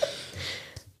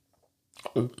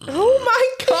 Oh my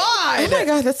God. Oh my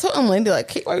God, that's so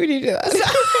unladylike. Why would you do that?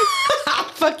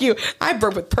 Fuck you. I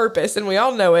burp with purpose, and we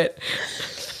all know it.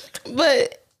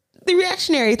 But the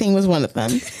reactionary thing was one of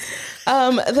them.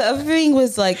 The other thing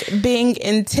was like being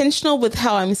intentional with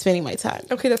how I'm spending my time.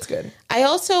 Okay, that's good. I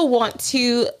also want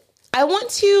to,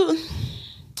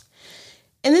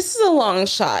 and this is a long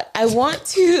shot. I want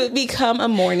to become a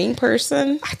morning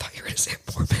person. I thought you were going to say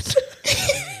Mormon. I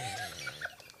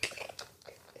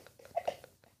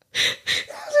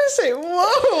was going to say,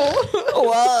 whoa.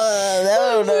 Whoa,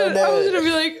 no. I was going to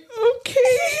be like, okay.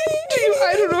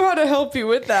 I don't know how to help you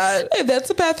with that. If that's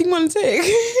a path you want to take.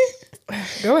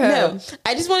 Go ahead. No,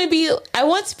 I just want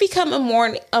to become a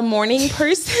morning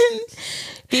person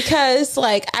because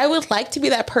like I would like to be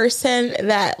that person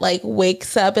that like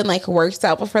wakes up and like works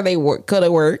out before they go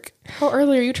to work. How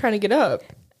early are you trying to get up?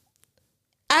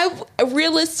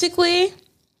 Realistically,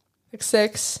 like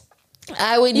 6.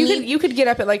 You could get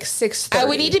up at like 6:30. I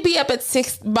would need to be up at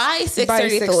 6:30 by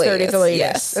 6:30 the latest.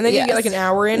 Yes. And then you get like an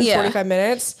hour in, 45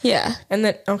 minutes. Yeah. And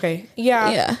then okay.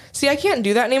 Yeah. Yeah. See, I can't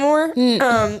do that anymore.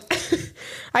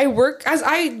 I work as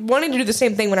I wanted to do the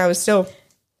same thing when I was still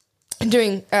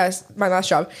doing my last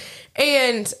job.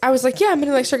 And I was like, yeah, I'm going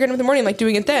to like start getting up in the morning, like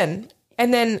doing it then.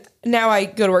 And then now I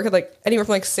go to work at like anywhere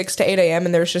from like 6 to 8 a.m.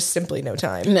 and there's just simply no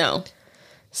time. No.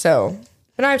 So,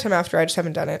 and I have time after. I just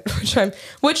haven't done it,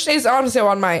 which is honestly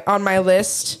on my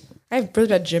list. I have really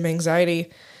bad gym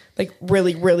anxiety, like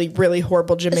really, really, really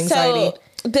horrible gym anxiety.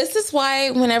 So this is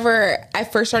why whenever I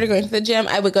first started going to the gym,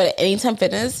 I would go to Anytime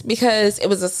Fitness because it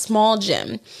was a small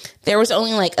gym. There was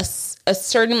only like a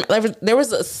certain, there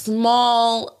was a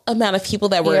small amount of people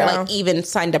that were like even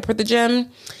signed up for the gym.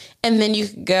 And then you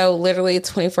could go literally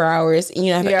 24 hours and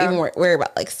you don't have to even worry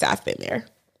about like staff in there.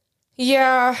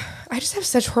 Yeah, I just have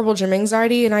such horrible gym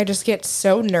anxiety and I just get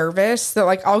so nervous that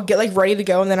like I'll get like ready to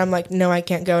go and then I'm like, no, I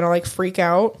can't go, and I'll like freak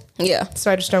out. Yeah.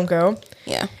 So I just don't go.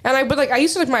 Yeah. And I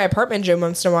used to like my apartment gym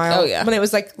once in a while. Oh yeah. When it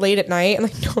was like late at night and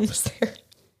like no one was there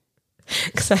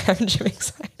because I have gym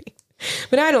anxiety.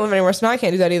 But now I don't live anymore, so now I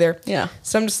can't do that either. Yeah.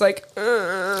 So I'm just like,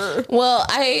 ugh. Well,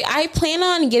 I plan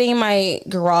on getting my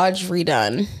garage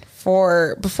redone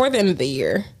before the end of the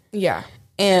year. Yeah.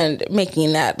 And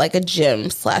making that like a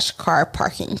gym/car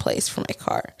parking place for my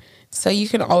car. So you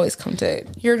can always come to it.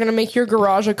 You're going to make your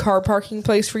garage a car parking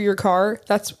place for your car?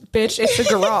 Bitch, it's a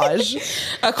garage.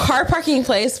 A car parking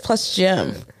place plus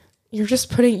gym. You're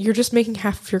just making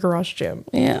half of your garage gym.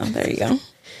 Yeah, there you go.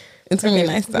 It's going to be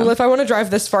nice though. Well, if I want to drive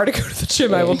this far to go to the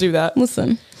gym, I will do that.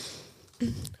 Listen.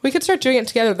 We could start doing it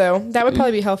together though. That would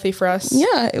probably be healthy for us.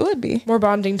 Yeah, it would be. More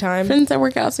bonding time. Friends that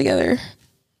work out together.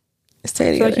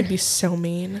 Stay together. I feel like you'd be so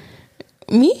mean.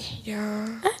 Me?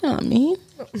 Yeah. I'm not mean.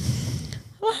 I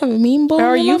don't have a mean bone.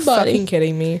 Are in you my body. fucking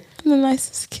kidding me? I'm the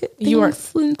nicest kid. You are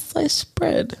sliced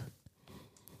bread.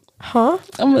 Huh?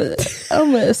 I'm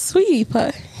a sweetie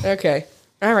pie. Okay.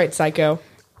 All right, psycho.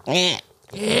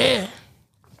 Yeah.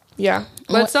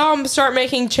 Let's start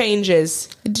making changes.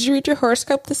 Did you read your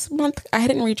horoscope this month? I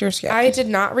didn't read yours yet. I did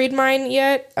not read mine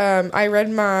yet. I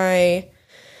read my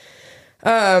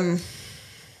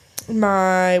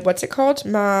what's it called?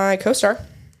 My co-star.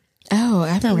 Oh, I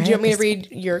haven't read it. Do you want me to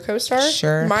read your co-star?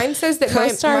 Sure. Mine says that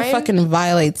co-star fucking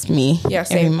violates me. Yeah,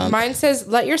 same. Mine says,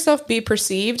 let yourself be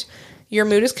perceived. Your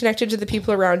mood is connected to the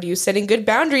people around you. Setting good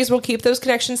boundaries will keep those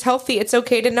connections healthy. It's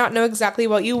okay to not know exactly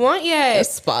what you want yet.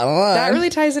 That's spot on. That really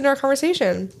ties into our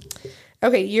conversation.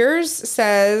 Okay, yours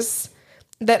says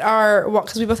that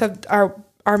because we both have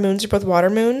our moons are both water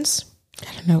moons.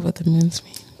 I don't know what the moons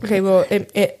mean. Okay, well,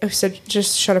 so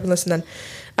just shut up and listen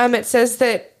then. It says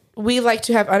that we like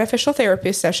to have unofficial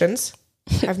therapy sessions.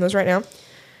 Having those right now.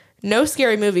 No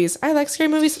scary movies. I like scary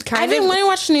movies. I didn't want to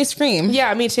watch the new Scream.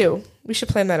 Yeah, me too. We should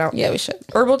plan that out. Yeah, we should.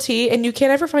 Herbal tea, and you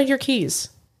can't ever find your keys.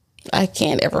 I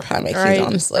can't ever find my keys,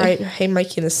 honestly. I have my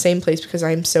key in the same place because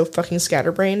I'm so fucking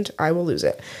scatterbrained. I will lose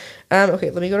it.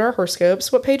 Okay, let me go to our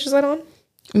horoscopes. What page is that on?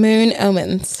 Moon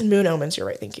Omens. Moon Omens. You're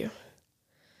right. Thank you.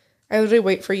 I literally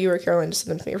wait for you or Caroline to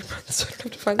send them to me every month, so I don't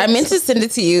have to find I meant to send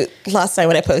it to you last time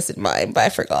when I posted mine, but I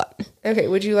forgot. Okay,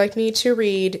 would you like me to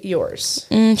read yours?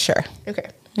 Sure. Okay.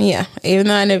 Yeah, even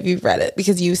though I know you've read it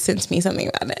because you sent me something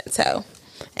about it, so.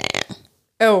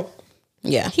 Oh.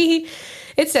 Yeah.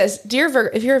 It says, Dear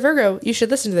Virgo, if you're a Virgo, you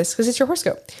should listen to this because it's your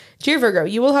horoscope. Dear Virgo,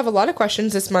 you will have a lot of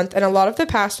questions this month and a lot of the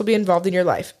past will be involved in your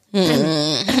life.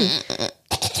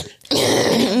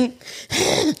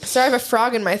 Sorry, I have a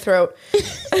frog in my throat.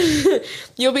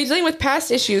 You'll be dealing with past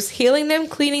issues, healing them,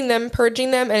 cleaning them, purging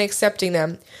them, and accepting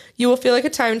them. You will feel like a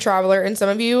time traveler, and some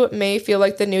of you may feel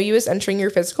like the new you is entering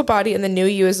your physical body and the new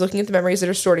you is looking at the memories that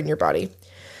are stored in your body.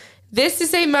 This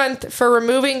is a month for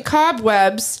removing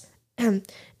cobwebs and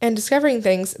discovering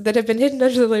things that have been hidden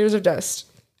under the layers of dust.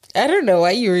 I don't know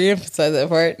why you re-emphasize that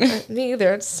part. Me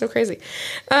either. It's so crazy.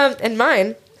 And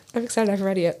mine, I'm excited. I haven't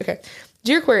read it yet. Okay.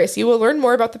 Dear Aquarius, you will learn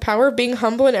more about the power of being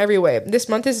humble in every way. This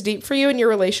month is deep for you in your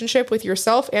relationship with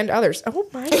yourself and others. Oh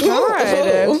my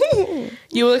God.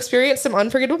 You will experience some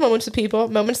unforgettable moments with people,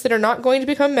 moments that are not going to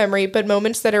become memory, but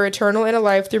moments that are eternal and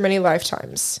alive through many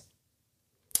lifetimes.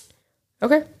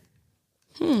 Okay.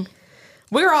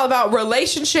 We're all about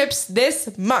relationships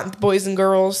this month, boys and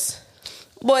girls.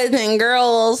 Boys and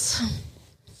girls.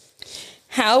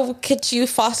 How could you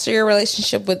foster your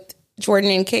relationship with Jordan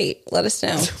and Kate? Let us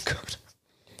know. Oh, God.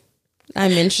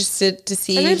 I'm interested to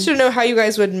see. I'm interested to know how you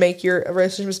guys would make your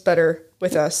relationships better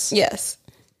with us. Yes.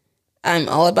 I'm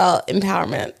all about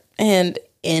empowerment and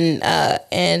in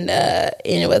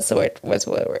what's the word? What's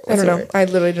the word? I don't know. I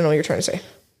literally don't know what you're trying to say.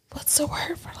 What's the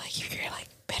word for like if you're like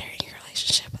better in your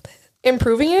relationship with it?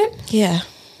 Improving it? Yeah.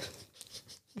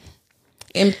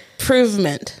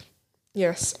 Improvement.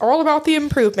 Yes. All about the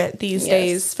improvement these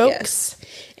days, folks. Yes.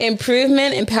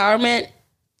 Improvement, empowerment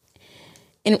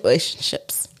in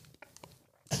relationships.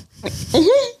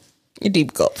 A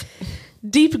deep gulp.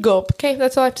 Deep gulp. Okay,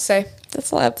 that's all I have to say.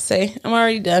 That's all I have to say. I'm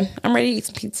already done. I'm ready to eat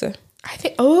some pizza. I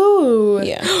think. Oh.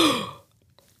 Yeah.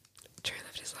 Trey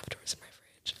left his leftovers in my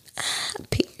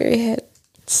fridge. Period.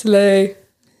 Slay.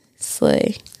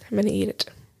 I'm gonna eat it.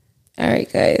 All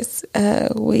right, guys.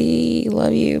 We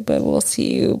love you, but we'll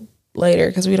see you later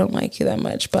because we don't like you that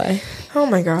much. Bye. Oh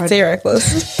my God. Stay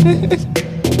reckless.